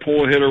they're a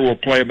pull hitter, we'll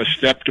play them a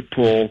step to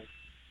pull.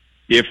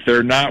 If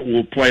they're not,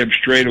 we'll play them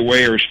straight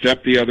away or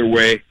step the other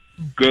way.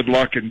 Good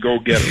luck and go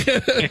get them.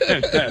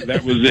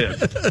 That was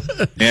it.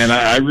 And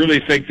I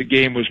really think the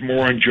game was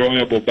more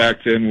enjoyable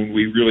back then when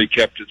we really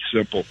kept it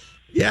simple.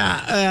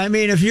 Yeah, I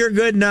mean, if you're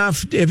good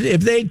enough,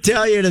 if they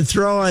tell you to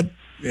throw it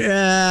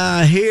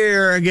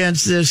here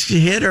against this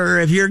hitter,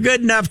 if you're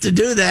good enough to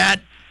do that,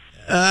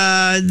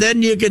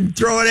 then you can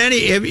throw it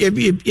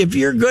if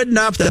you're good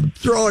enough to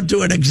throw it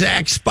to an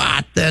exact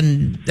spot,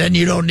 then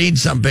you don't need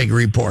some big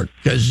report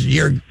because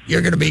you're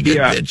going to be a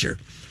good pitcher.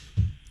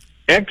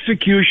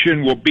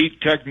 Execution will beat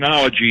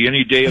technology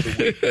any day of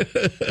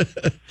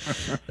the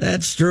week.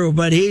 That's true,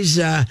 but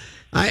he's.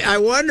 I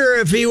wonder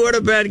if he would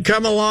have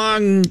come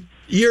along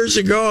years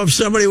ago if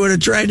somebody would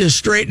have tried to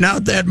straighten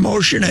out that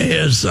motion of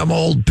his, some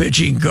old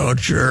pitching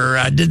coach, or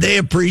did they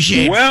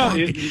appreciate? Well,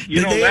 funky?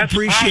 Did they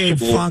appreciate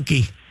possible.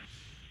 funky?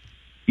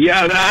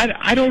 Yeah,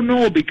 I don't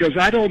know, because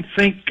I don't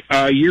think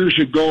years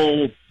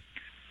ago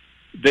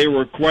they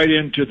were quite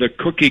into the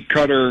cookie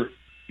cutter,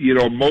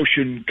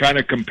 motion, kind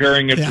of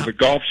comparing it to the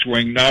golf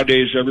swing.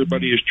 Nowadays,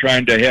 everybody is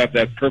trying to have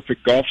that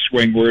perfect golf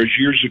swing, whereas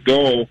years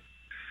ago,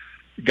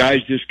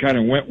 guys just kind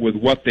of went with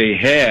what they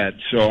had.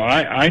 So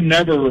I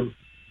never.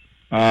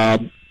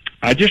 I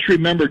just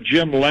remember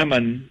Jim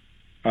Lemon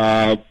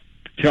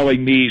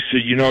telling me, he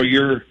said,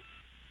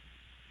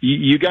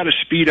 you got to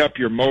speed up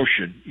your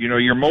motion.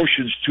 Your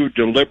motion's too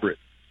deliberate.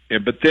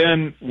 But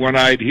then when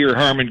I'd hear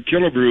Harmon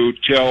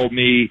Killebrew tell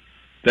me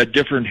that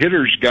different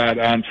hitters got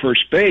on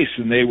first base,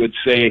 and they would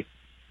say,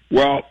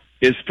 well,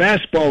 his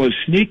fastball is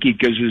sneaky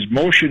because his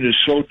motion is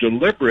so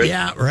deliberate.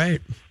 Yeah,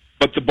 right.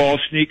 But the ball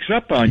sneaks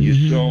up on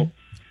you. So,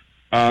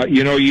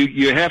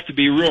 you have to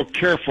be real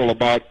careful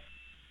about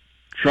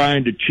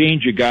trying to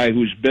change a guy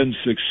who's been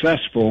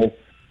successful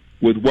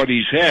with what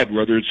he's had,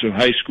 whether it's in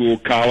high school,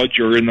 college,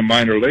 or in the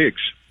minor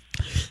leagues.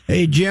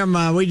 Hey, Jim,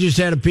 we just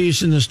had a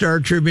piece in the Star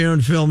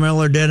Tribune. Phil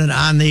Miller did it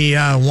on the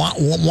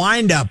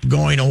wind-up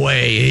going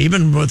away.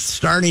 Even with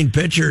starting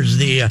pitchers,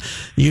 the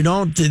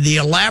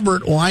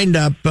elaborate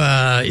wind-up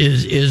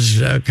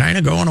is kind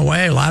of going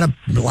away. A lot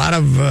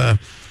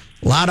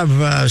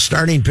of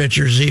starting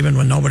pitchers, even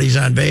when nobody's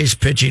on base,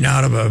 pitching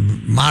out of a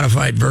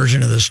modified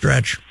version of the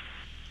stretch.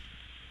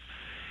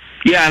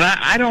 Yeah, and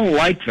I don't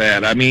like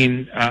that. I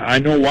mean, I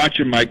know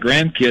watching my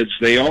grandkids,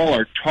 they all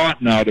are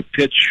taught now to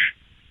pitch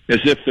as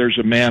if there's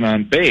a man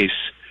on base.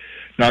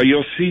 Now,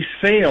 you'll see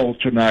Sale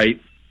tonight.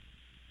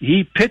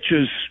 He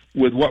pitches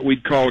with what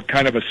we'd call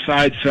kind of a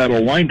side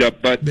saddle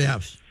windup, but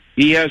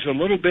he has a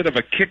little bit of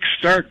a kick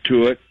start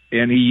to it,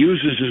 and he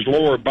uses his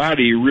lower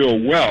body real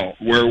well,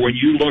 where when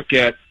you look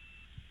at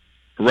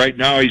right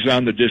now, he's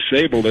on the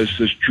disabled list,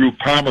 this Drew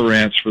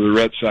Pomerantz for the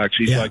Red Sox.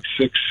 He's like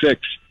 6'6",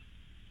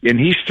 and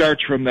he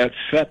starts from that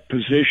set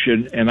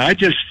position, and I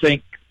just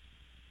think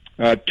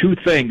two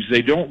things.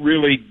 They don't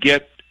really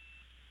get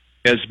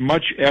as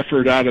much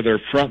effort out of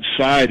their front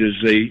side as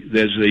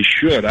they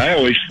should. I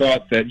always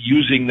thought that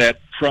using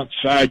that front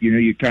side,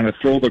 you kind of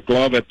throw the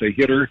glove at the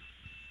hitter,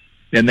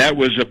 and that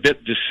was a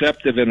bit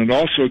deceptive, and it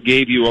also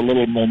gave you a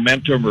little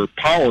momentum or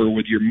power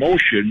with your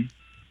motion,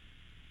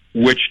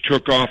 which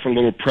took off a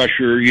little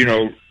pressure,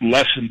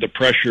 lessened the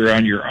pressure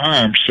on your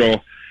arm.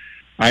 So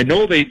I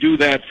know they do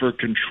that for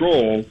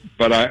control,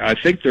 but I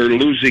think they're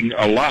losing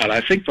a lot.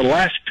 I think the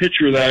last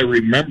pitcher that I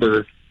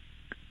remember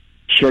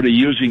sort of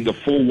using the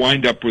full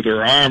windup with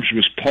their arms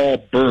was Paul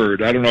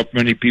Bird. I don't know if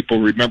many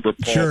people remember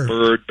Paul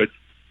Bird, but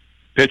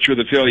pitcher of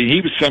the field. He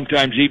was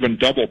sometimes even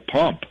double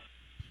pump.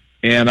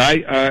 And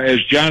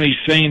as Johnny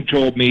Sane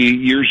told me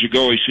years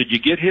ago, he said, you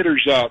get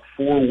hitters out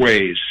four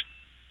ways.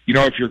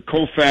 If you're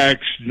Koufax,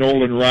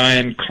 Nolan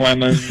Ryan,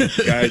 Clemens,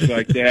 guys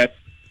like that,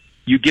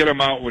 you get them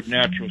out with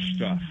natural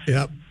stuff.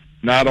 Yep.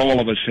 Not all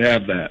of us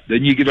have that.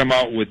 Then you get them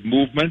out with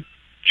movement,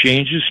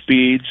 change of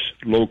speeds,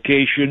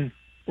 location,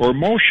 or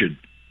motion.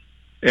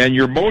 And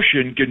your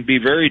motion can be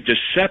very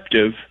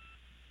deceptive,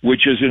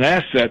 which is an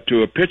asset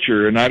to a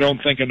pitcher, and I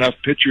don't think enough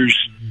pitchers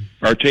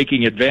are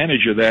taking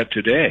advantage of that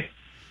today.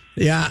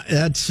 Yeah,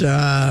 that's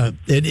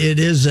it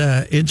is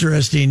an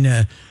interesting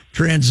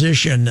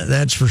transition,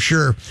 that's for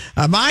sure.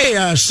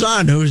 My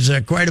son, who's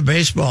quite a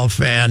baseball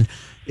fan,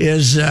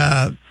 is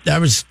I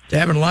was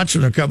having lunch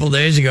with him a couple of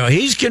days ago.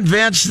 He's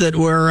convinced that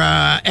we're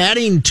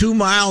adding 2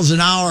 miles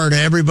an hour to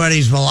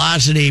everybody's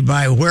velocity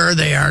by where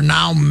they are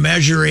now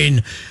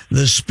measuring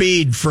the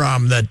speed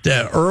from. That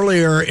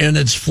earlier in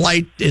its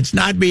flight, it's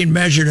not being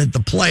measured at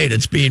the plate;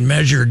 it's being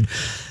measured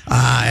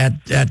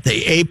at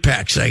the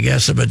apex, I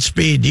guess, of its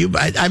speed.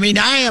 I mean,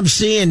 I am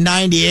seeing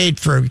 98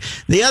 for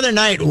the other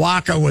night.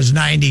 Waka was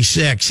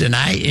 96, and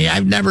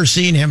I've never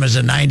seen him as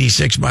a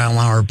 96 mile an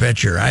hour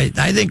pitcher. I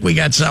think we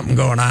got something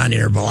going on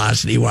here,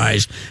 velocity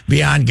wise,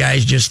 beyond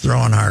guys just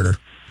throwing harder.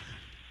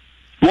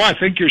 Well, I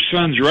think your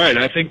son's right.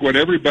 I think what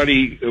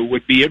everybody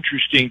would be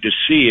interesting to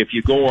see if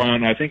you go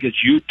on, I think it's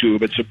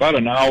YouTube. It's about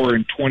an hour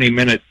and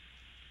 20-minute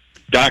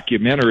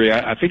documentary.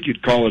 I think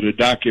you'd call it a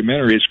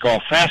documentary. It's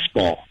called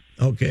Fastball.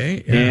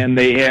 Okay. Yeah. And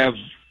they have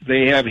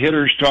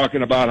hitters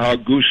talking about how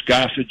Goose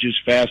Gossage's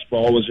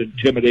fastball was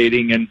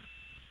intimidating, and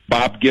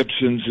Bob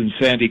Gibson's and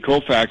Sandy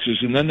Koufax's,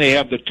 and then they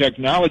have the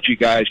technology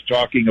guys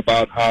talking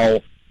about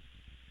how,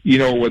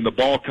 when the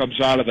ball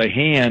comes out of the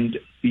hand,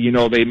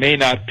 they may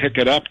not pick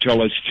it up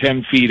till it's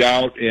 10 feet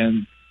out,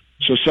 and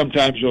so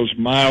sometimes those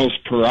miles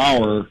per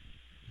hour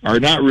are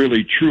not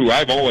really true.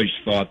 I've always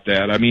thought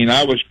that. I mean,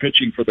 I was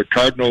pitching for the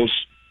Cardinals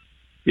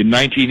in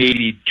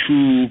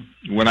 1982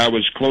 when I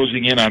was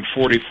closing in on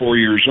 44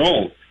 years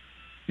old.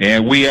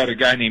 And we had a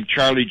guy named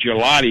Charlie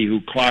Gelati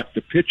who clocked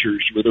the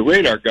pitchers with a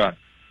radar gun.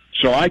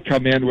 So I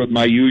come in with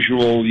my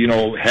usual,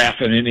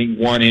 half an inning,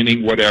 1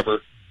 inning,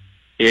 whatever,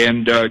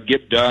 and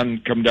get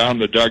done, come down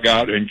the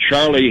dugout. And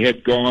Charlie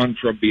had gone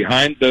from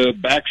behind the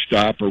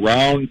backstop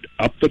around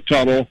up the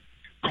tunnel,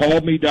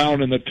 called me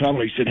down in the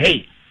tunnel. He said,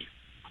 "Hey,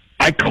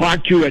 I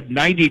clocked you at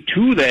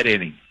 92 that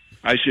inning."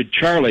 I said,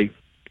 "Charlie,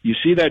 you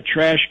see that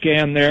trash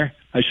can there?"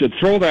 I said,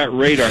 "Throw that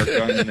radar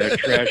gun in that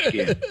trash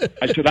can."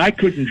 I said, "I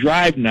couldn't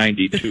drive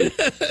 92.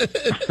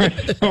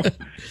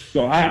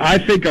 So I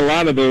think a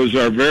lot of those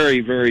are very,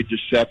 very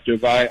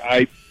deceptive.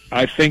 I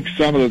think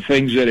some of the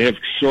things that have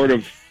sort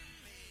of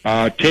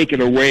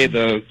taken away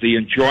the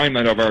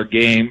enjoyment of our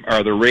game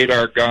are the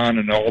radar gun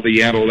and all the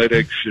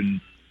analytics and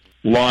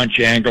launch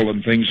angle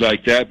and things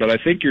like that. But I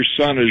think your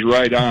son is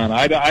right on.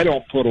 I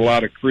don't put a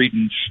lot of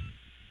credence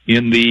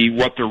in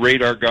what the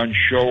radar guns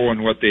show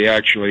and what they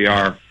actually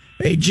are.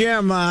 Hey,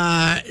 Jim,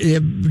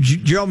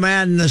 Joe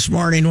Madden this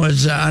morning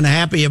was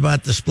unhappy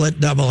about the split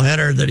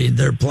doubleheader that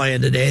they're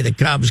playing today, the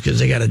Cubs, because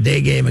they got a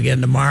day game again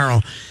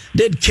tomorrow.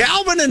 Did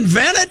Calvin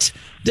invent it?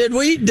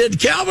 Did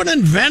Calvin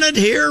invent it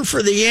here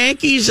for the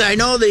Yankees? I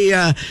know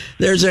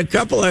there's a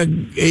couple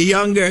of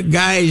younger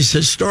guys,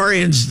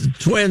 historians,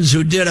 Twins,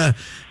 who did a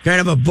kind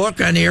of a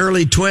book on the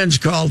early Twins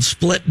called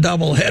Split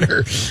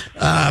Doubleheader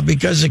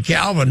because of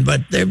Calvin.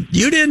 But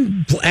you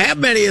didn't have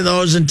many of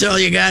those until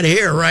you got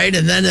here, right?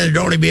 And then there'd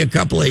only be a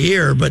couple a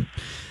year. But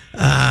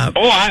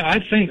I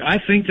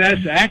think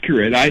that's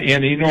accurate.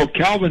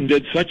 Calvin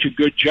did such a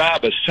good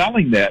job of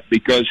selling that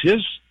because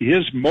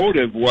his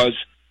motive was,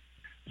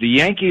 the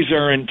Yankees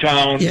are in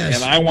town, yes,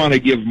 and I want to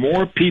give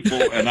more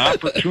people an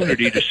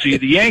opportunity to see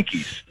the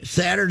Yankees.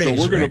 Saturdays,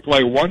 so we're going to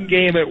play one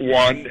game at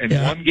 1 and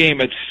one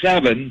game at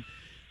 7.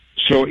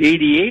 So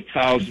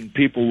 88,000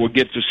 people will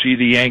get to see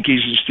the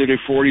Yankees instead of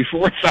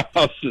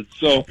 44,000.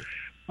 So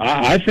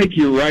I think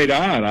you're right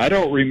on. I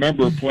don't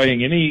remember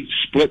playing any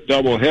split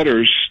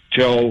doubleheaders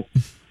till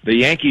the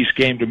Yankees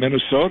came to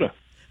Minnesota.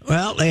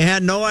 Well, they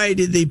had no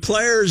idea. The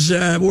players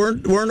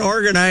weren't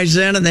organized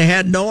then, and they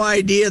had no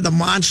idea the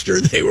monster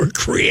they were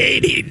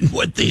creating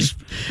with these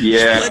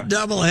split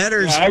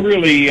doubleheaders. Yeah, I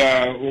really,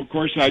 of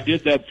course, I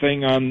did that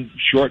thing on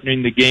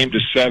shortening the game to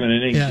 7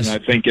 innings, yes, and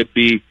I think it'd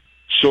be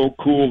so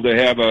cool to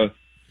have a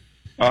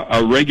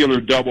regular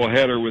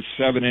doubleheader with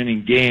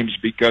 7-inning games,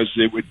 because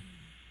it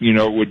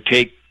would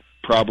take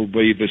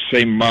probably the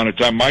same amount of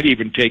time. Might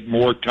even take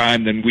more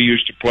time than we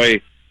used to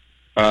play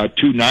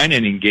 2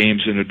 9-inning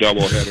games in a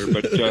doubleheader.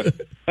 But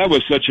that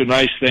was such a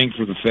nice thing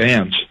for the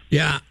fans.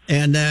 Yeah,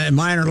 and in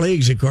minor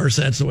leagues, of course,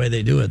 that's the way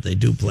they do it. They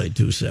do play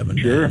 2 7-inning.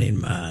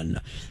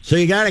 Sure. So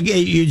you got to get.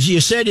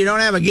 You said you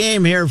don't have a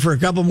game here for a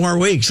couple more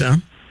weeks, huh?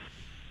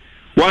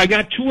 Well, I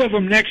got 2 of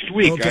them next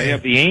week. Okay. I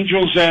have the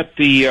Angels at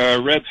the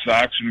Red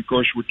Sox, and of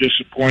course, we're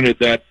disappointed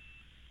that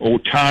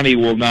Ohtani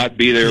will not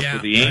be there for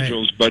the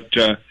Angels. Right.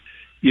 But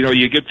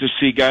you get to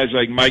see guys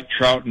like Mike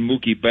Trout and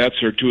Mookie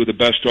Betts are 2 of the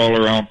best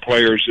all-around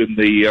players in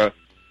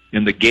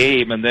the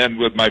game. And then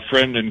with my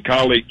friend and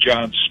colleague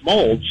John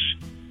Smoltz,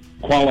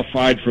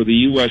 qualified for the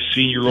U.S.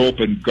 Senior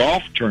Open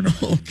golf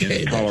tournament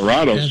in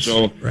Colorado.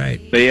 So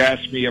they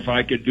asked me if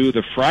I could do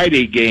the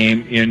Friday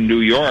game in New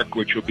York,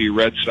 which will be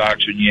Red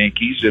Sox and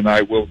Yankees, and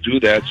I will do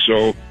that.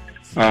 So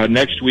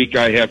next week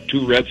I have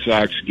 2 Red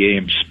Sox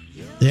games.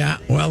 Yeah,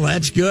 well,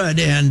 that's good.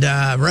 And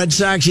Red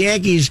Sox,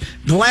 Yankees,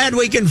 glad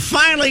we can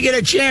finally get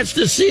a chance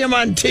to see them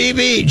on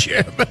TV,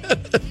 Jim.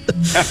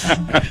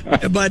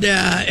 But,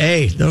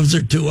 hey, those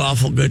are 2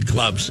 awful good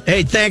clubs.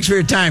 Hey, thanks for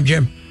your time,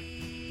 Jim.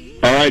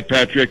 All right,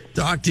 Patrick.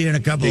 Talk to you in a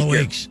couple of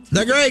weeks.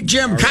 The great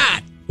Jim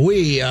Cott.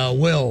 We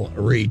will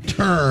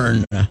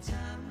return.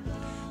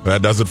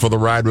 That does it for the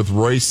Ride with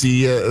Royce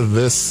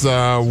this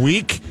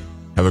week.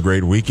 Have a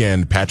great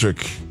weekend.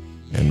 Patrick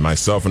and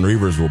myself and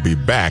Reavers will be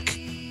back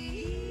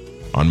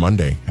on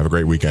Monday. Have a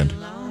great weekend.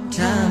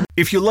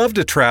 If you love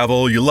to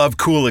travel, you love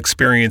cool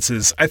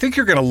experiences, I think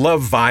you're going to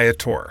love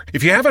Viator.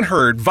 If you haven't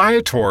heard,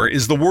 Viator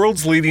is the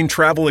world's leading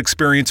travel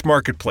experience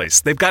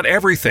marketplace. They've got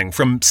everything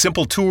from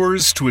simple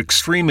tours to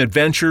extreme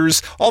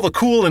adventures, all the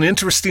cool and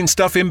interesting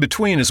stuff in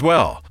between as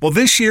well. Well,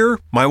 this year,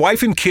 my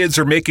wife and kids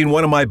are making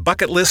one of my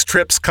bucket list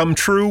trips come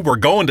true. We're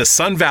going to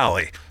Sun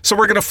Valley. So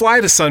we're going to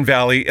fly to Sun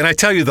Valley, and I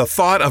tell you, the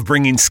thought of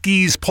bringing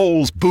skis,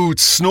 poles,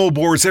 boots,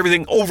 snowboards,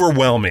 everything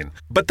overwhelming.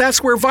 But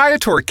that's where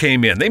Viator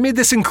came in. They made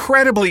this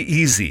incredibly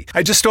easy.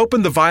 I just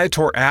opened the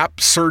Viator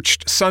app,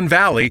 searched Sun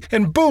Valley,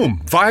 and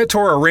boom,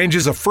 Viator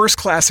arranges a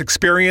first-class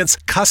experience,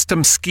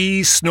 custom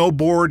ski,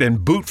 snowboard,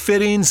 and boot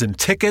fittings and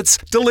tickets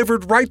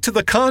delivered right to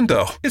the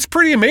condo. It's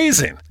pretty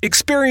amazing.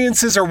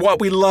 Experiences are what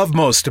we love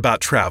most about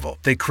travel.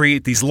 They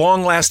create these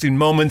long-lasting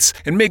moments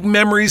and make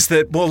memories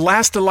that will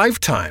last a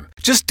lifetime.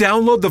 Just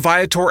download the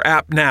Viator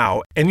app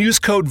now and use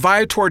code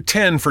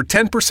Viator10 for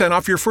 10%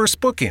 off your first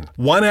booking.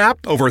 One app,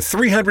 over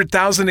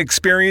 300,000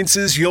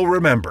 experiences you'll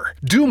remember.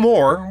 Do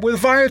more with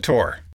Viator.